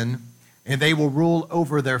have been, and they will rule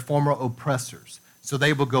over their former oppressors. So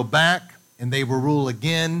they will go back and they will rule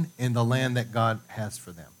again in the land that God has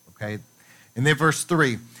for them. Okay? And then verse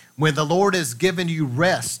 3, when the Lord has given you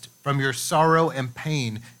rest from your sorrow and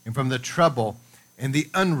pain, and from the trouble and the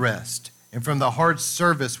unrest, and from the hard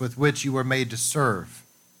service with which you were made to serve,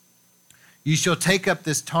 you shall take up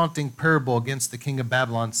this taunting parable against the king of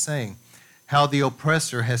Babylon, saying, how the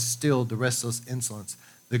oppressor has stilled the restless insolence.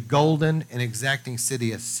 The golden and exacting city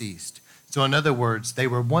has ceased. So in other words, they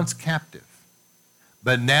were once captive,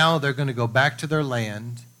 but now they're going to go back to their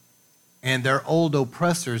land, and their old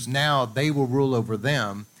oppressors, now they will rule over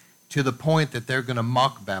them to the point that they're going to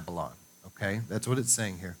mock Babylon. Okay, that's what it's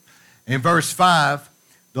saying here. In verse 5,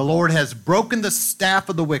 the Lord has broken the staff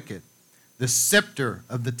of the wicked, the scepter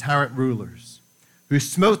of the tyrant rulers, who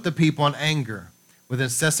smote the people in anger with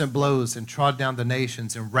incessant blows and trod down the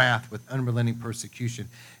nations in wrath with unrelenting persecution,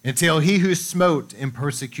 until he who smote in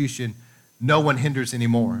persecution no one hinders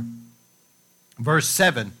anymore. Verse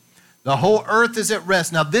 7, the whole earth is at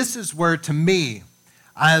rest. Now this is where, to me,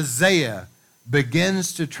 Isaiah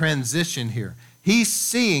begins to transition here. He's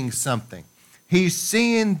seeing something. He's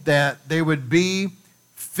seeing that there would be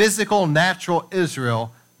physical, natural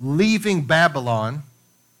Israel leaving Babylon,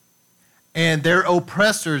 and their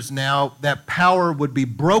oppressors now, that power would be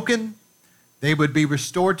broken. They would be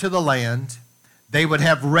restored to the land. They would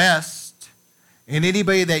have rest. And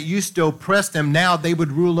anybody that used to oppress them, now they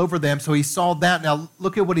would rule over them. So he saw that. Now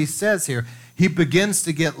look at what he says here. He begins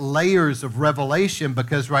to get layers of revelation,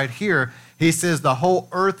 because right here he says the whole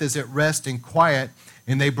earth is at rest and quiet,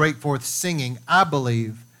 and they break forth singing. I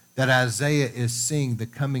believe that Isaiah is seeing the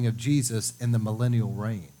coming of Jesus in the millennial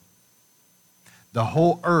reign. The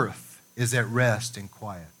whole earth is at rest and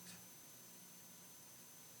quiet.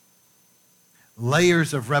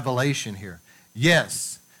 Layers of revelation here.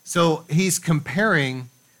 Yes, so he's comparing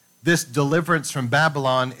this deliverance from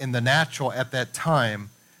Babylon in the natural at that time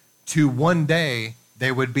to one day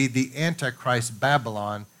there would be the Antichrist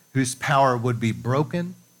Babylon, whose power would be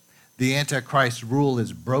broken. The Antichrist rule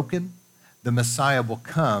is broken. The Messiah will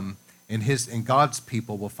come, and God's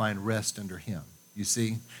people will find rest under him. You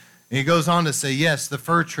see? And he goes on to say, yes, the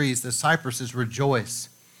fir trees, the cypresses rejoice,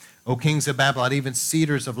 O kings of Babylon, even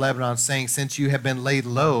cedars of Lebanon, saying, since you have been laid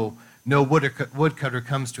low, no woodcutter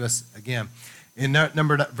comes to us again. In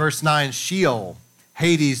verse 9, Sheol,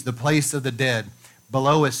 Hades, the place of the dead,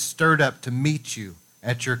 below is stirred up to meet you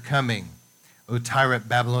at your coming, O tyrant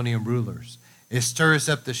Babylonian rulers. It stirs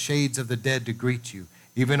up the shades of the dead to greet you,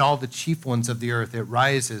 even all the chief ones of the earth. It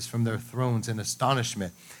rises from their thrones in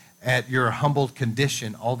astonishment at your humbled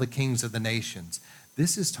condition, all the kings of the nations.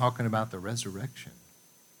 This is talking about the resurrection.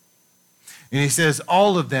 And he says,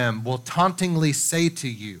 all of them will tauntingly say to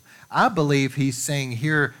you. I believe he's saying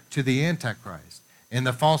here to the Antichrist and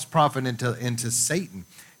the false prophet into Satan.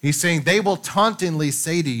 He's saying they will tauntingly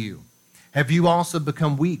say to you, have you also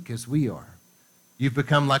become weak as we are? You've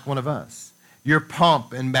become like one of us. Your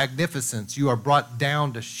pomp and magnificence, you are brought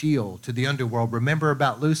down to Sheol, to the underworld. Remember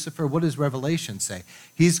about Lucifer? What does Revelation say?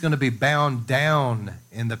 He's going to be bound down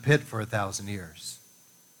in the pit for 1,000 years.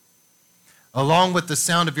 Along with the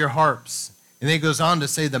sound of your harps. And then he goes on to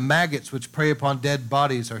say, the maggots which prey upon dead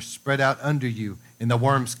bodies are spread out under you, and the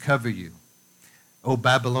worms cover you, O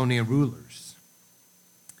Babylonian rulers.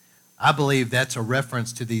 I believe that's a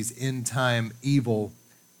reference to these end-time evil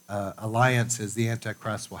alliances the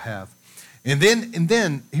Antichrist will have. And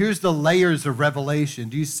then here's the layers of revelation.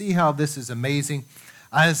 Do you see how this is amazing?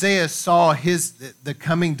 Isaiah saw the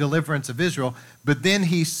coming deliverance of Israel, but then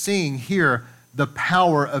he's seeing here the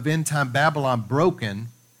power of end-time Babylon broken,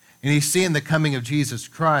 and he's seeing the coming of Jesus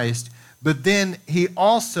Christ. But then he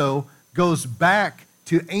also goes back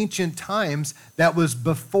to ancient times that was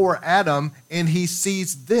before Adam, and he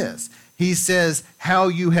sees this. He says, how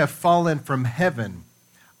you have fallen from heaven,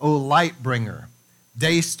 O light bringer,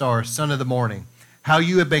 day star, son of the morning. How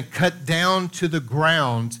you have been cut down to the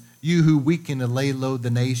ground, you who weaken and lay low the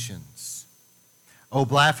nations. O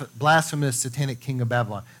blasphemous satanic king of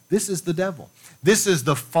Babylon. This is the devil. This is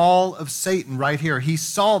the fall of Satan right here. He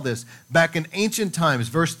saw this back in ancient times,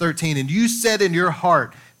 verse 13. And you said in your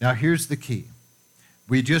heart, now here's the key.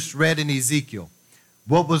 We just read in Ezekiel,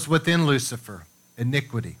 what was within Lucifer?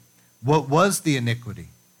 Iniquity. What was the iniquity?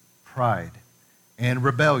 Pride and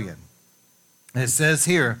rebellion. And it says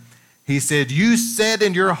here, he said, you said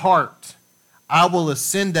in your heart, I will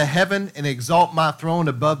ascend to heaven and exalt my throne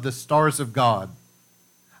above the stars of God.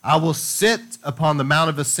 I will sit upon the mount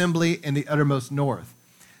of assembly in the uttermost north.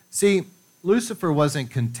 See, Lucifer wasn't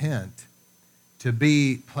content to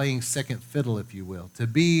be playing second fiddle, if you will, to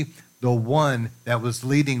be the one that was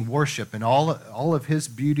leading worship and all of his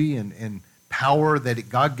beauty and power that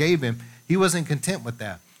God gave him. He wasn't content with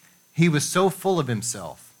that. He was so full of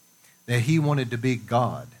himself that he wanted to be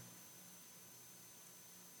God.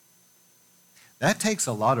 That takes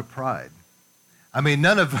a lot of pride. I mean,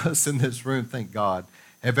 none of us in this room, thank God,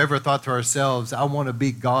 have ever thought to ourselves, I want to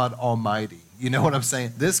be God Almighty. You know what I'm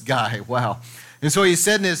saying? This guy, wow. And so he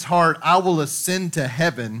said in his heart, I will ascend to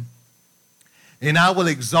heaven and I will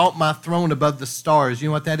exalt my throne above the stars. You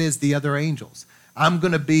know what that is? The other angels. I'm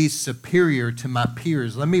going to be superior to my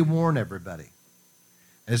peers. Let me warn everybody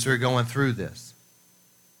as we're going through this.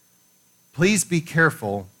 Please be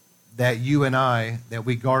careful that you and I, that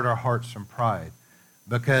we guard our hearts from pride,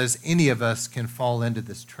 because any of us can fall into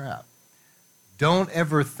this trap. Don't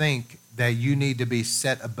ever think that you need to be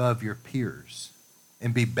set above your peers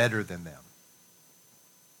and be better than them.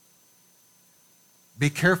 Be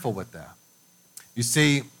careful with that. You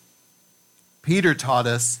see, Peter taught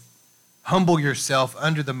us, humble yourself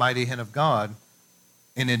under the mighty hand of God,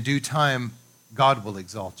 and in due time, God will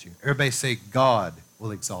exalt you. Everybody say, God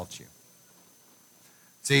will exalt you.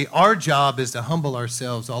 See, our job is to humble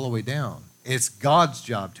ourselves all the way down. It's God's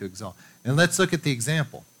job to exalt. And let's look at the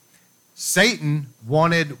example. Satan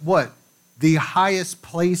wanted what? The highest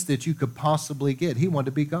place that you could possibly get. He wanted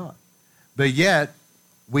to be God. But yet,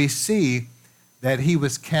 we see that he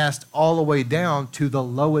was cast all the way down to the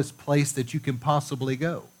lowest place that you can possibly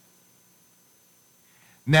go.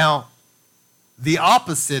 Now, the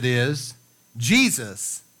opposite is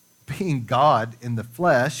Jesus, being God in the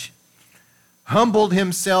flesh, humbled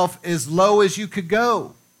himself as low as you could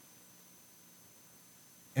go.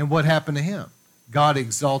 And what happened to him? God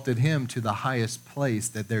exalted him to the highest place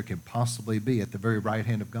that there can possibly be, at the very right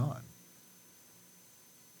hand of God.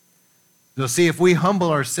 So see, if we humble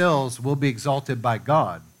ourselves, we'll be exalted by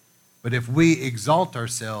God. But if we exalt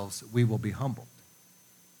ourselves, we will be humbled.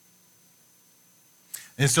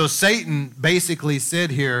 And so Satan basically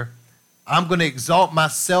said here, I'm going to exalt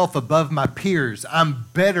myself above my peers. I'm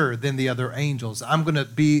better than the other angels. I'm going to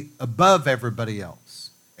be above everybody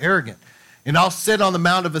else. Arrogant. And I'll sit on the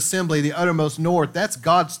mount of assembly, the uttermost north. That's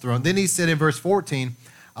God's throne. Then he said in verse 14,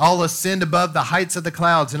 I'll ascend above the heights of the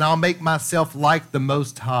clouds, and I'll make myself like the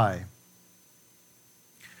Most High.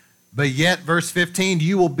 But yet, verse 15,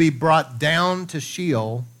 you will be brought down to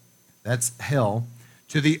Sheol, that's hell,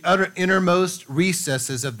 to the innermost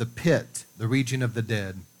recesses of the pit, the region of the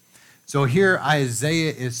dead. So here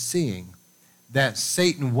Isaiah is seeing that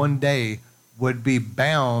Satan one day would be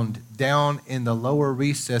bound down in the lower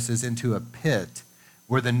recesses into a pit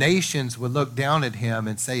where the nations would look down at him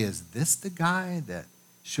and say, is this the guy that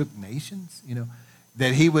shook nations? You know,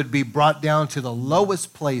 that he would be brought down to the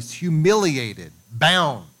lowest place, humiliated,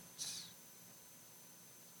 bound.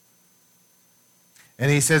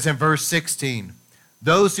 And he says in verse 16,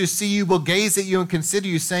 those who see you will gaze at you and consider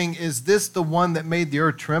you, saying, is this the one that made the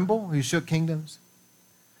earth tremble, who shook kingdoms?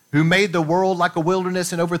 Who made the world like a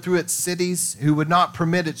wilderness and overthrew its cities, who would not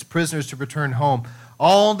permit its prisoners to return home.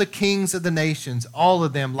 All the kings of the nations, all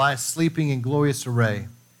of them lie sleeping in glorious array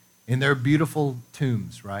in their beautiful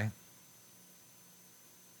tombs, right?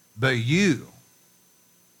 But you're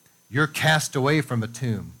cast away from a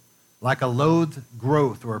tomb, like a loathed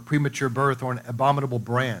growth or a premature birth or an abominable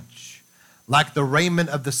branch, like the raiment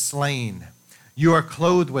of the slain. You are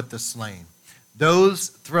clothed with the slain. Those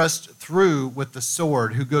thrust through with the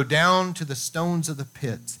sword, who go down to the stones of the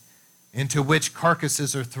pit, into which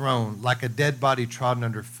carcasses are thrown, like a dead body trodden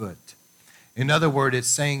underfoot. In other words, it's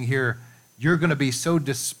saying here, you're going to be so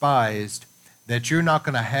despised that you're not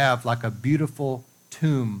going to have like a beautiful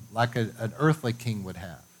tomb like an earthly king would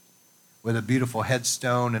have, with a beautiful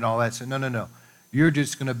headstone and all that. So no. You're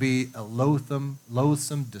just going to be a loathsome,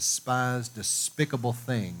 despised, despicable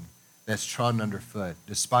thing that's trodden underfoot,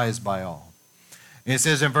 despised by all. And it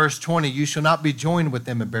says in verse 20, you shall not be joined with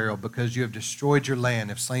them in burial, because you have destroyed your land,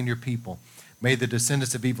 have slain your people. May the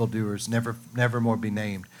descendants of evildoers never more be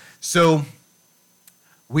named. So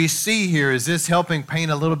we see here, is this helping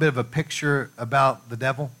paint a little bit of a picture about the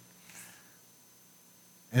devil?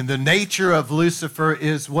 And the nature of Lucifer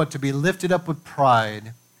is what? To be lifted up with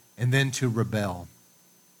pride and then to rebel.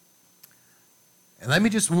 And let me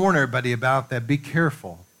just warn everybody about that. Be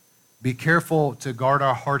careful. Be careful to guard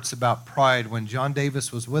our hearts about pride. When John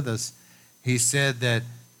Davis was with us, he said that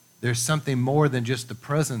there's something more than just the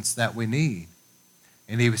presence that we need.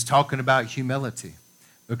 And he was talking about humility.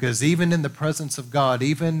 Because even in the presence of God,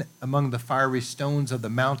 even among the fiery stones of the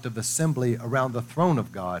Mount of Assembly around the throne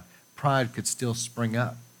of God, pride could still spring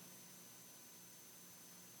up.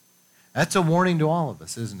 That's a warning to all of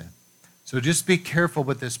us, isn't it? So just be careful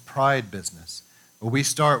with this pride business. Where we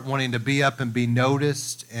start wanting to be up and be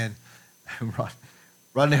noticed. And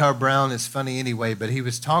Rodney Howard Brown is funny anyway, but he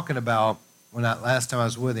was talking about, last time I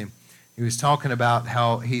was with him, he was talking about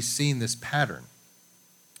how he's seen this pattern.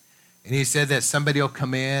 And he said that somebody will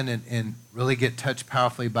come in and really get touched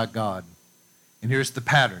powerfully by God. And here's the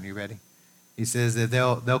pattern. You ready? He says that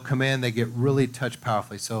they'll come in, they get really touched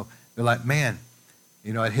powerfully. So they're like, man,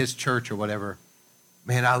 at his church or whatever,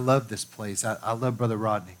 man, I love this place. I love Brother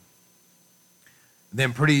Rodney.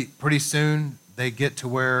 Then pretty soon they get to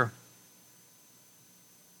where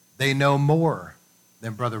they know more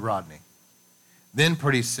than Brother Rodney. Then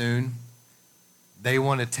pretty soon they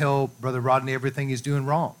want to tell Brother Rodney everything he's doing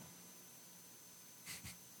wrong.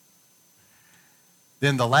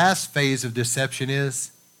 Then the last phase of deception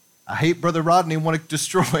is, I hate Brother Rodney and want to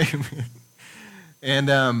destroy him. And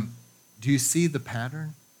do you see the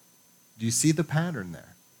pattern? Do you see the pattern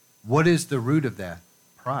there? What is the root of that?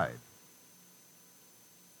 Pride.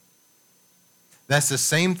 That's the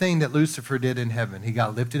same thing that Lucifer did in heaven. He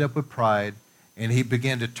got lifted up with pride, and he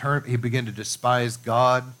began to despise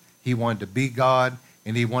God. He wanted to be God,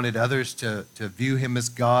 and he wanted others to view him as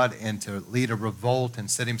God and to lead a revolt and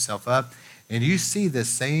set himself up. And you see this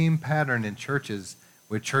same pattern in churches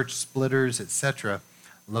with church splitters, etc.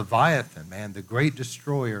 Leviathan, man, the great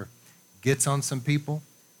destroyer, gets on some people.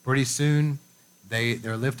 Pretty soon,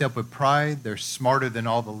 they're lifted up with pride. They're smarter than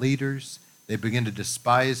all the leaders. They begin to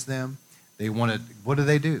despise them. What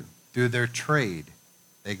do? Through their trade,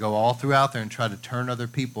 they go all throughout there and try to turn other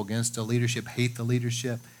people against the leadership, hate the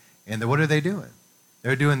leadership. And what are they doing?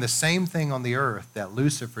 They're doing the same thing on the earth that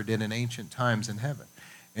Lucifer did in ancient times in heaven.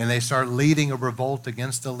 And they start leading a revolt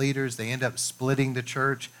against the leaders. They end up splitting the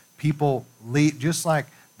church. People leave, just like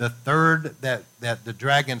the third that the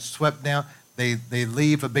dragon swept down, they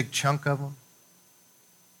leave a big chunk of them.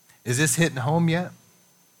 Is this hitting home yet?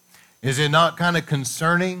 Is it not kind of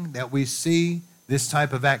concerning that we see this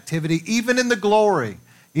type of activity, even in the glory,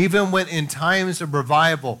 even when in times of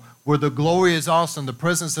revival, where the glory is awesome, the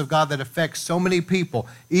presence of God that affects so many people,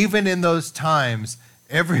 even in those times,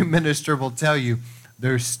 every minister will tell you,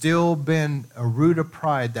 there's still been a root of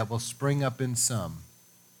pride that will spring up in some.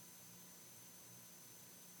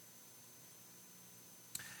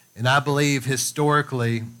 And I believe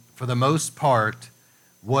historically, for the most part,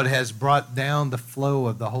 what has brought down the flow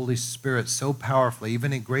of the Holy Spirit so powerfully,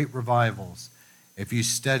 even in great revivals, if you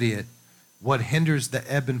study it, what hinders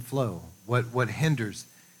the ebb and flow, what hinders,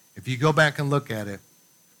 if you go back and look at it,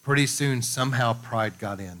 pretty soon somehow pride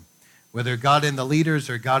got in. Whether it got in the leaders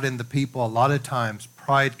or got in the people, a lot of times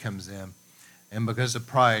pride comes in. And because of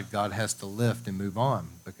pride, God has to lift and move on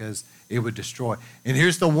because it would destroy. And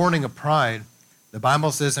here's the warning of pride. The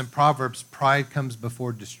Bible says in Proverbs, pride comes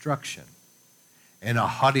before destruction. And a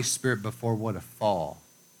haughty spirit before what? A fall.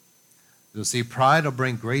 You'll see, pride will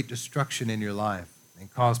bring great destruction in your life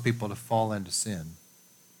and cause people to fall into sin.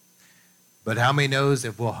 But how many knows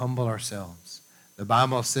if we'll humble ourselves? The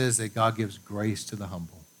Bible says that God gives grace to the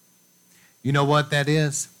humble. You know what that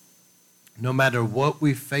is? No matter what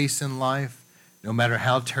we face in life, no matter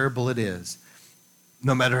how terrible it is,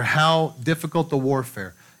 no matter how difficult the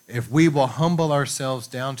warfare, if we will humble ourselves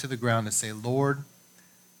down to the ground and say, Lord,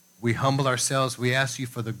 we humble ourselves, we ask you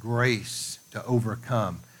for the grace to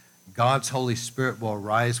overcome. God's Holy Spirit will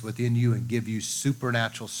arise within you and give you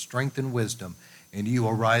supernatural strength and wisdom, and you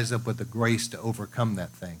will rise up with the grace to overcome that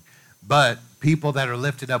thing. But people that are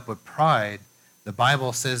lifted up with pride, the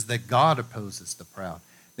Bible says that God opposes the proud.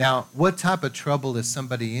 Now, what type of trouble is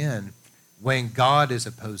somebody in when God is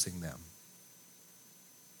opposing them?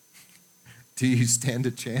 Do you stand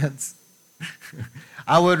a chance?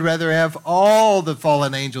 I would rather have all the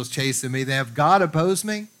fallen angels chasing me than have God oppose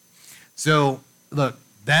me. So, look,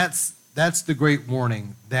 that's the great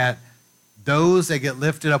warning, that those that get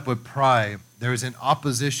lifted up with pride, there's an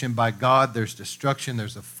opposition by God, there's destruction,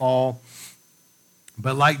 there's a fall.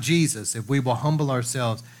 But like Jesus, if we will humble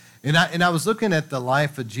ourselves, And I was looking at the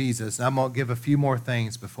life of Jesus, and I'm going to give a few more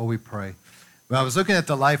things before we pray. But I was looking at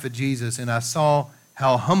the life of Jesus, and I saw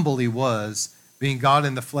how humble he was, being God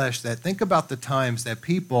in the flesh. That think about the times that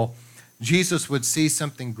Jesus would see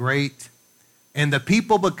something great, and the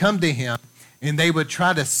people would come to him, and they would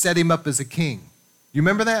try to set him up as a king. You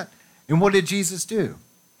remember that? And what did Jesus do?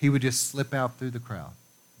 He would just slip out through the crowd,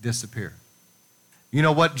 disappear. You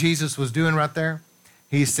know what Jesus was doing right there?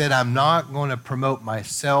 He said, I'm not going to promote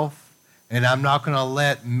myself, and I'm not going to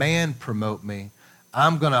let man promote me.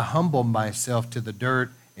 I'm going to humble myself to the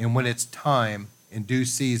dirt, and when it's time, in due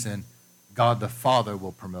season, God the Father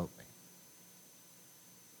will promote me.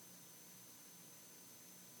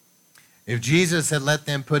 If Jesus had let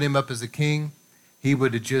them put him up as a king, he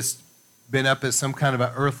would have just been up as some kind of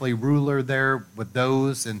an earthly ruler there with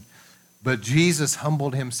those. But Jesus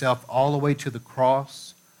humbled himself all the way to the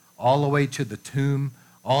cross, all the way to the tomb,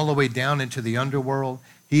 all the way down into the underworld.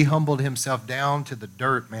 He humbled himself down to the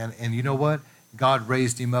dirt, man. And you know what? God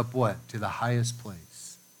raised him up what? To the highest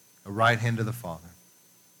place, the right hand of the Father.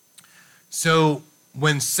 So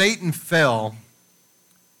when Satan fell,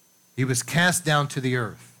 he was cast down to the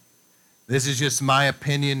earth. This is just my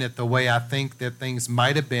opinion at the way I think that things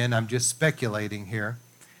might have been. I'm just speculating here.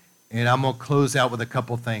 And I'm going to close out with a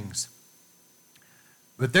couple things.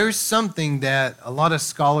 But there's something that a lot of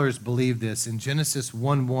scholars believe this in Genesis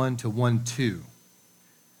 1:1 to 1:2,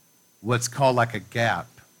 what's called like a gap.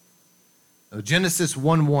 So Genesis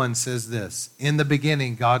 1:1 says this, in the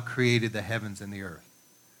beginning, God created the heavens and the earth.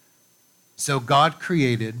 So God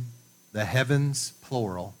created the heavens,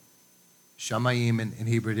 plural, shamayim in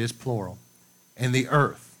Hebrew, it is plural, and the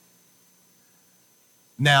earth.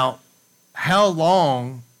 Now, how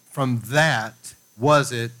long from that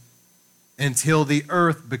was it until the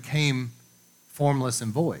earth became formless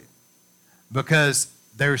and void? Because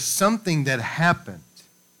there's something that happened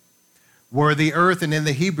where the earth, and in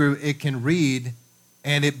the Hebrew, it can read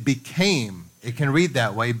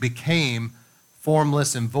that way, became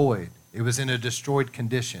formless and void. It was in a destroyed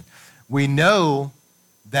condition. We know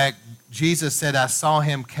that Jesus said, I saw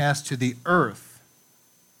him cast to the earth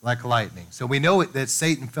like lightning. So we know that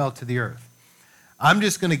Satan fell to the earth. I'm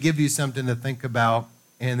just going to give you something to think about,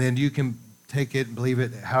 and then you can take it and believe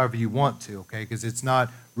it however you want to, okay? Because it's not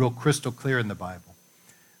real crystal clear in the Bible.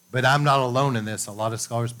 But I'm not alone in this. A lot of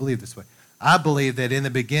scholars believe this way. I believe that in the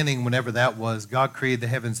beginning, whenever that was, God created the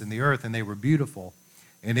heavens and the earth, and they were beautiful.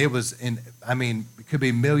 And it was, it could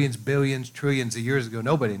be millions, billions, trillions of years ago.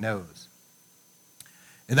 Nobody knows.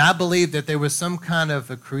 And I believe that there was some kind of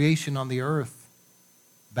a creation on the earth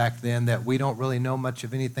back then that we don't really know much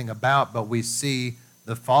of anything about, but we see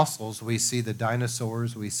the fossils, we see the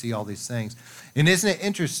dinosaurs, we see all these things. And isn't it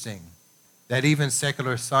interesting that even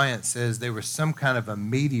secular science says there was some kind of a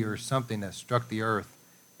meteor or something that struck the earth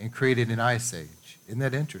and created an ice age? Isn't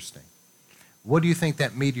that interesting? What do you think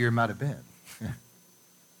that meteor might have been?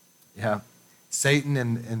 Yeah, Satan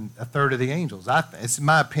and a third of the angels. It's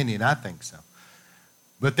my opinion, I think so.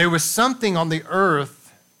 But there was something on the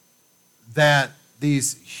earth that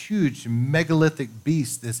these huge megalithic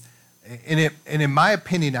beasts, and in my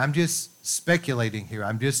opinion, I'm just speculating here.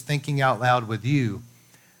 I'm just thinking out loud with you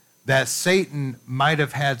that Satan might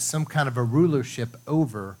have had some kind of a rulership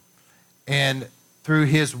over, and through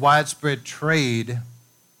his widespread trade.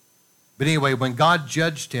 But anyway, when God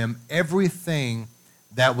judged him, everything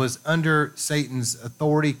that was under Satan's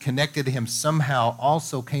authority connected to him somehow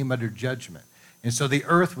also came under judgment. And so the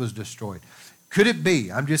earth was destroyed. Could it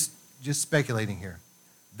be, I'm just speculating here,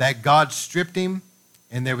 that God stripped him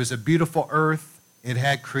and there was a beautiful earth, it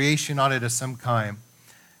had creation on it of some kind,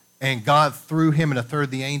 and God threw him and a third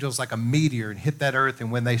of the angels like a meteor and hit that earth,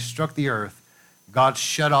 and when they struck the earth, God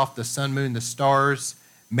shut off the sun, moon, the stars.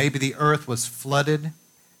 Maybe the earth was flooded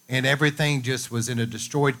and everything just was in a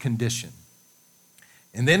destroyed condition.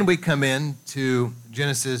 And then we come in to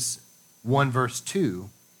Genesis 1 verse 2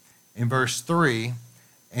 and verse 3,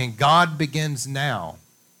 and God begins now,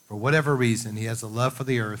 for whatever reason, he has a love for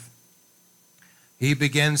the earth. He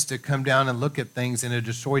begins to come down and look at things in a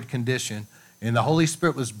destroyed condition, and the Holy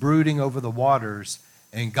Spirit was brooding over the waters,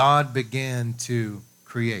 and God began to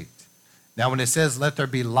create. Now, when it says, let there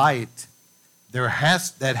be light,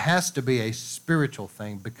 that has to be a spiritual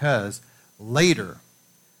thing, because later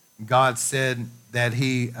God said that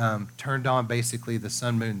he turned on basically the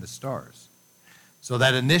sun, moon, the stars. So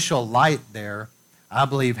that initial light there, I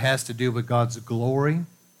believe, has to do with God's glory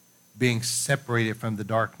being separated from the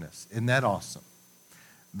darkness. Isn't that awesome?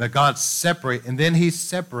 But God separated, and then he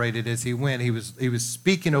separated as he went. He was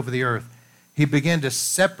speaking over the earth. He began to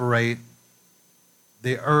separate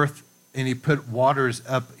the earth, and he put waters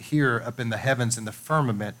up here, up in the heavens, in the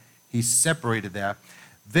firmament, He separated that.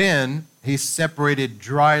 Then he separated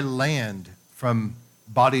dry land from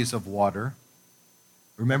bodies of water.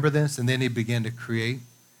 Remember this? And then he began to create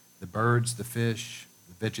the birds, the fish,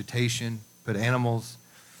 the vegetation, put animals.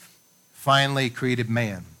 Finally created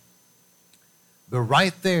man. But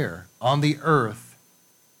right there on the earth,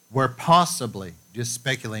 where possibly, just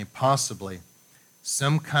speculating, possibly,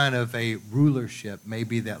 some kind of a rulership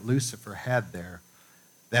maybe that Lucifer had there,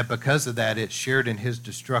 that because of that it shared in his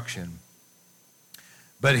destruction.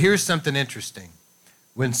 But here's something interesting.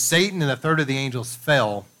 When Satan and a third of the angels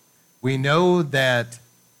fell, we know that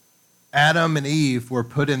Adam and Eve were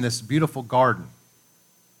put in this beautiful garden.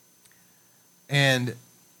 And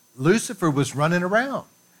Lucifer was running around.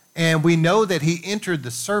 And we know that he entered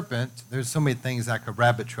the serpent. There's so many things like a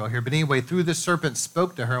rabbit trail here. But anyway, through the serpent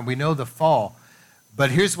spoke to her, and we know the fall.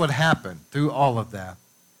 But here's what happened through all of that.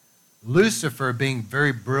 Lucifer, being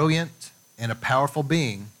very brilliant and a powerful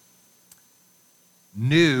being,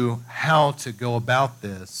 knew how to go about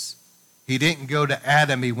this. He didn't go to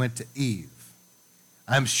Adam, he went to Eve.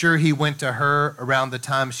 I'm sure he went to her around the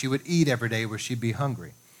time she would eat every day where she'd be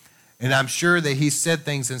hungry. And I'm sure that he said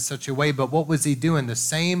things in such a way, but what was he doing? The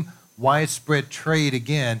same widespread trade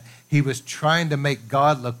again. He was trying to make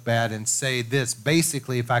God look bad and say this.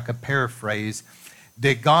 Basically, if I could paraphrase,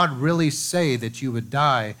 did God really say that you would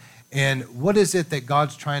die? And what is it that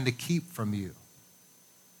God's trying to keep from you?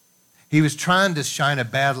 He was trying to shine a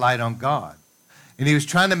bad light on God. And he was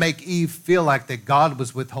trying to make Eve feel like that God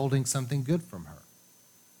was withholding something good from her.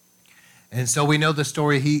 And so we know the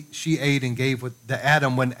story. She ate and gave to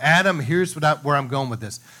Adam. When Adam, here's where I'm going with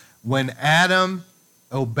this. When Adam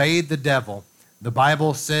obeyed the devil, the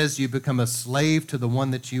Bible says you become a slave to the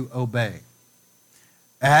one that you obey.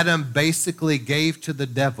 Adam basically gave to the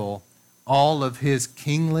devil all of his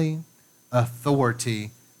kingly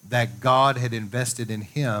authority that God had invested in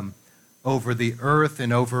him over the earth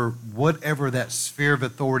and over whatever that sphere of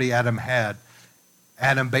authority Adam had.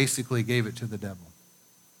 Adam basically gave it to the devil.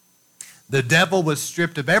 The devil was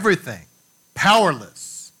stripped of everything,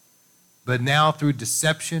 powerless. But now through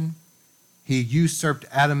deception, he usurped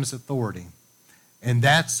Adam's authority. And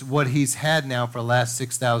that's what he's had now for the last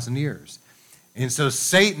 6,000 years. And so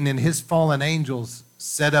Satan and his fallen angels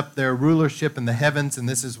set up their rulership in the heavens, and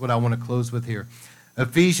this is what I want to close with here.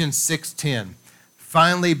 Ephesians 6:10.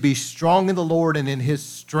 Finally, be strong in the Lord and in his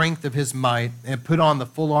strength of his might, and put on the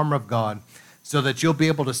full armor of God, so that you'll be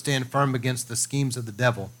able to stand firm against the schemes of the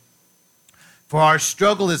devil. For our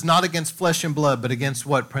struggle is not against flesh and blood, but against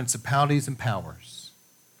what? Principalities and powers.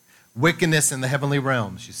 Wickedness in the heavenly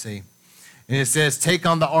realms, you see. And it says, take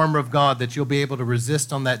on the armor of God that you'll be able to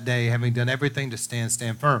resist on that day, having done everything to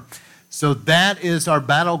stand firm. So that is our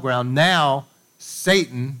battleground. Now,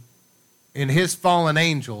 Satan and his fallen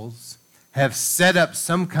angels have set up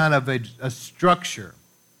some kind of a structure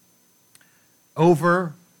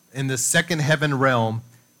over in the second heaven realm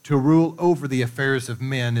to rule over the affairs of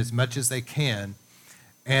men as much as they can,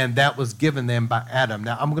 and that was given them by Adam.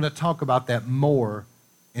 Now, I'm going to talk about that more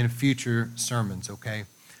in future sermons, okay?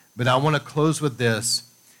 But I want to close with this.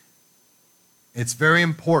 It's very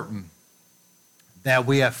important that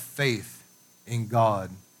we have faith in God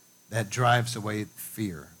that drives away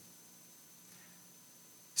fear.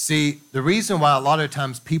 See, the reason why a lot of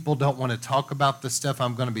times people don't want to talk about the stuff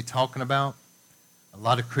I'm going to be talking about, a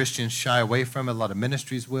lot of Christians shy away from it, a lot of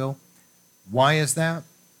ministries will. Why is that?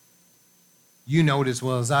 You know it as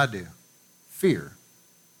well as I do. Fear.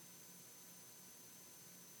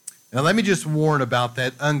 Now let me just warn about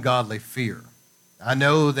that ungodly fear. I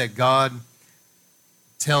know that God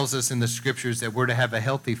tells us in the scriptures that we're to have a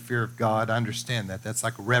healthy fear of God. I understand that. That's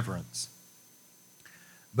like reverence.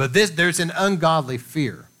 But there's an ungodly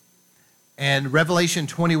fear. And Revelation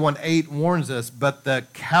 21:8 warns us, but the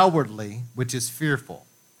cowardly, which is fearful.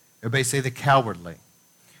 Everybody say the cowardly.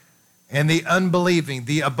 And the unbelieving,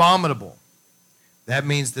 the abominable. That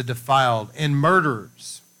means the defiled, and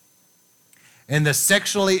murderers. And the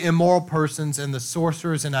sexually immoral persons, and the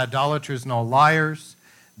sorcerers, and idolaters, and all liars.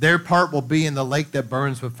 Their part will be in the lake that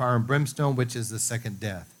burns with fire and brimstone, which is the second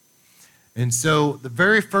death. And so the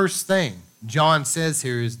very first thing John says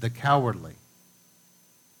here is the cowardly.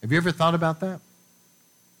 Have you ever thought about that?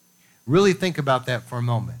 Really think about that for a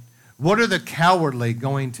moment. What are the cowardly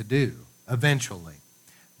going to do eventually?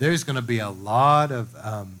 There's going to be a lot of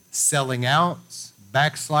selling out,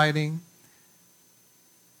 backsliding,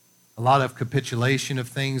 a lot of capitulation of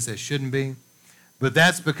things that shouldn't be. But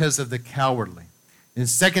that's because of the cowardly. In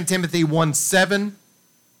 2 Timothy 1:7,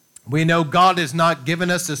 we know God has not given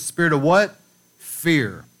us a spirit of what?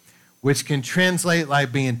 Fear, which can translate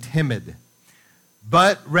like being timid,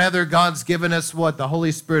 But rather, God's given us what? The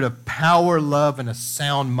Holy Spirit of power, love, and a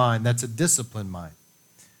sound mind. That's a disciplined mind.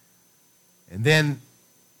 And then,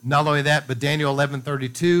 not only that, but Daniel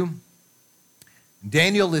 11:32.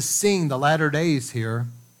 Daniel is seeing the latter days here.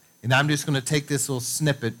 And I'm just going to take this little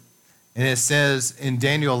snippet. And it says in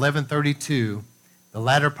Daniel 11:32, the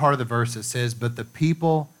latter part of the verse, it says, but the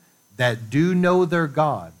people that do know their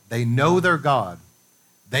God, they know their God,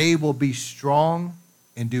 they will be strong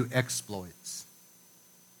and do exploits.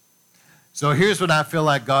 So here's what I feel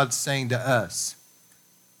like God's saying to us.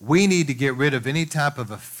 We need to get rid of any type of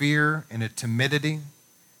a fear and a timidity,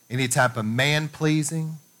 any type of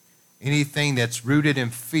man-pleasing, anything that's rooted in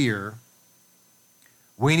fear.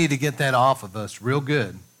 We need to get that off of us real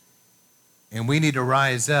good. And we need to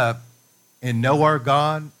rise up and know our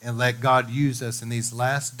God and let God use us in these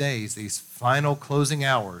last days, these final closing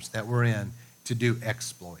hours that we're in, to do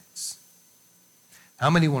exploits. How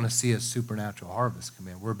many want to see a supernatural harvest come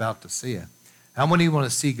in? We're about to see it. How many want to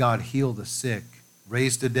see God heal the sick,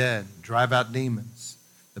 raise the dead, drive out demons,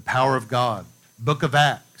 the power of God? Book of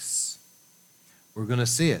Acts. We're going to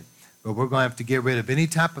see it. But we're going to have to get rid of any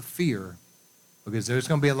type of fear, because there's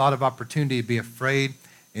going to be a lot of opportunity to be afraid.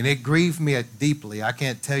 And it grieved me deeply. I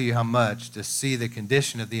can't tell you how much to see the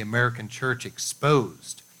condition of the American church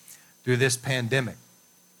exposed through this pandemic.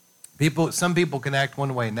 Some people can act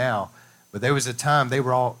one way now, but there was a time they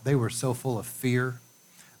were so full of fear.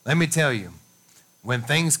 Let me tell you, when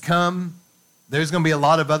things come, there's going to be a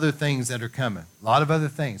lot of other things that are coming. A lot of other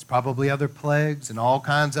things, probably other plagues and all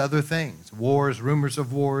kinds of other things. Wars, rumors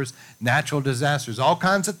of wars, natural disasters, all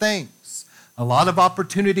kinds of things. A lot of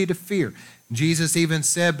opportunity to fear. Jesus even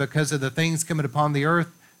said, because of the things coming upon the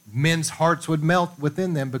earth, men's hearts would melt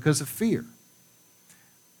within them because of fear.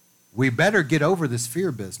 We better get over this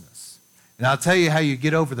fear business. And I'll tell you how you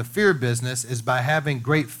get over the fear business is by having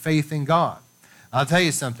great faith in God. I'll tell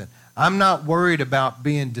you something. I'm not worried about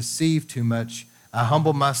being deceived too much. I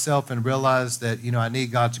humble myself and realize that, I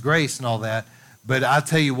need God's grace and all that. But I'll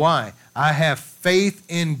tell you why. I have faith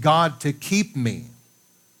in God to keep me.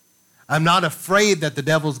 I'm not afraid that the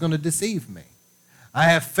devil's going to deceive me. I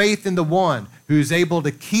have faith in the one who's able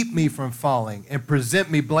to keep me from falling and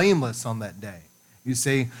present me blameless on that day. You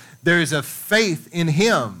see, there's a faith in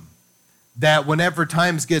him that whenever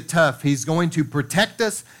times get tough, he's going to protect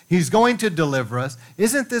us. He's going to deliver us.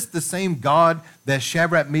 Isn't this the same God that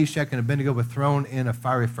Shadrach, Meshach, and Abednego were thrown in a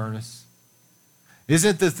fiery furnace?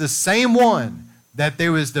 Isn't this the same one that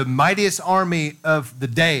there was the mightiest army of the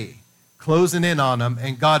day closing in on them,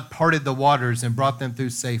 and God parted the waters and brought them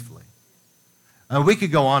through safely? We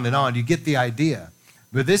could go on and on. You get the idea.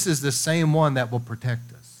 But this is the same one that will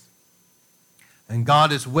protect us. And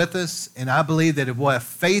God is with us, and I believe that if we'll have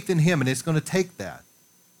faith in him, and it's going to take that.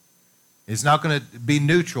 It's not going to be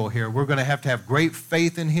neutral here. We're going to have great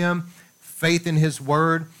faith in him, faith in his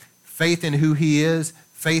word, faith in who he is,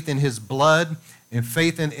 faith in his blood, and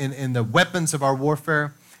faith in the weapons of our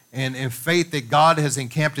warfare, and faith that God has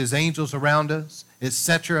encamped his angels around us,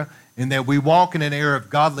 etc., and that we walk in an era of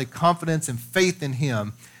godly confidence and faith in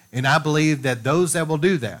him. And I believe that those that will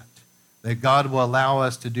do that God will allow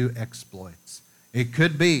us to do exploits. It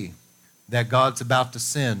could be that God's about to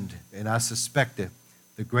send, and I suspect it,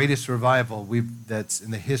 the greatest revival that's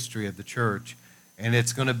in the history of the church. And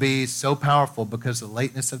it's going to be so powerful because of the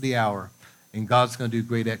lateness of the hour, and God's going to do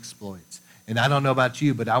great exploits. And I don't know about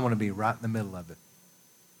you, but I want to be right in the middle of it.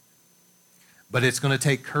 But it's going to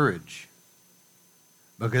take courage,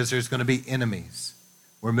 because there's going to be enemies.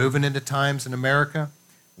 We're moving into times in America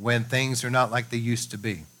when things are not like they used to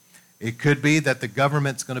be. It could be that the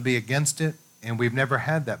government's going to be against it, and we've never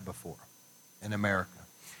had that before in America.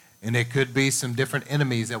 And it could be some different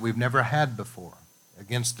enemies that we've never had before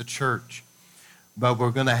against the church. But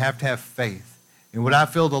we're going to have faith. And what I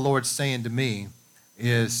feel the Lord's saying to me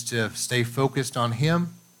is to stay focused on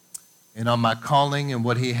him and on my calling and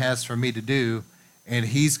what he has for me to do, and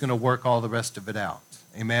he's going to work all the rest of it out.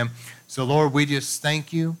 Amen. So, Lord, we just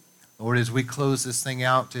thank you. Lord, as we close this thing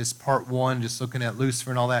out, just part one, just looking at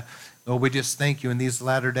Lucifer and all that, Lord, we just thank you in these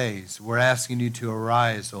latter days. We're asking you to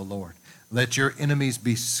arise, O Lord. Let your enemies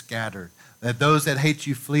be scattered. Let those that hate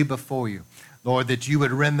you flee before you. Lord, that you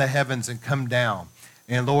would rend the heavens and come down.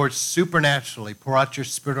 And, Lord, supernaturally pour out your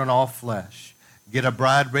spirit on all flesh. Get a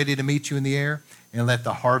bride ready to meet you in the air, and let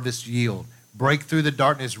the harvest yield. Break through the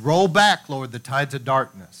darkness. Roll back, Lord, the tides of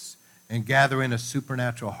darkness, and gather in a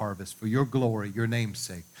supernatural harvest for your glory, your name's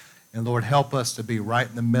sake. And, Lord, help us to be right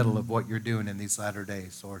in the middle of what you're doing in these latter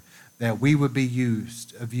days, Lord, that we would be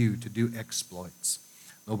used of you to do exploits.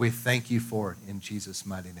 Lord, we thank you for it in Jesus'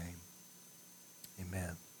 mighty name.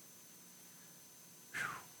 Amen.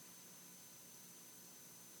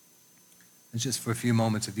 And just for a few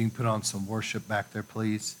moments, if you can put on some worship back there,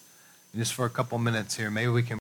 please. Just for a couple minutes here, maybe we can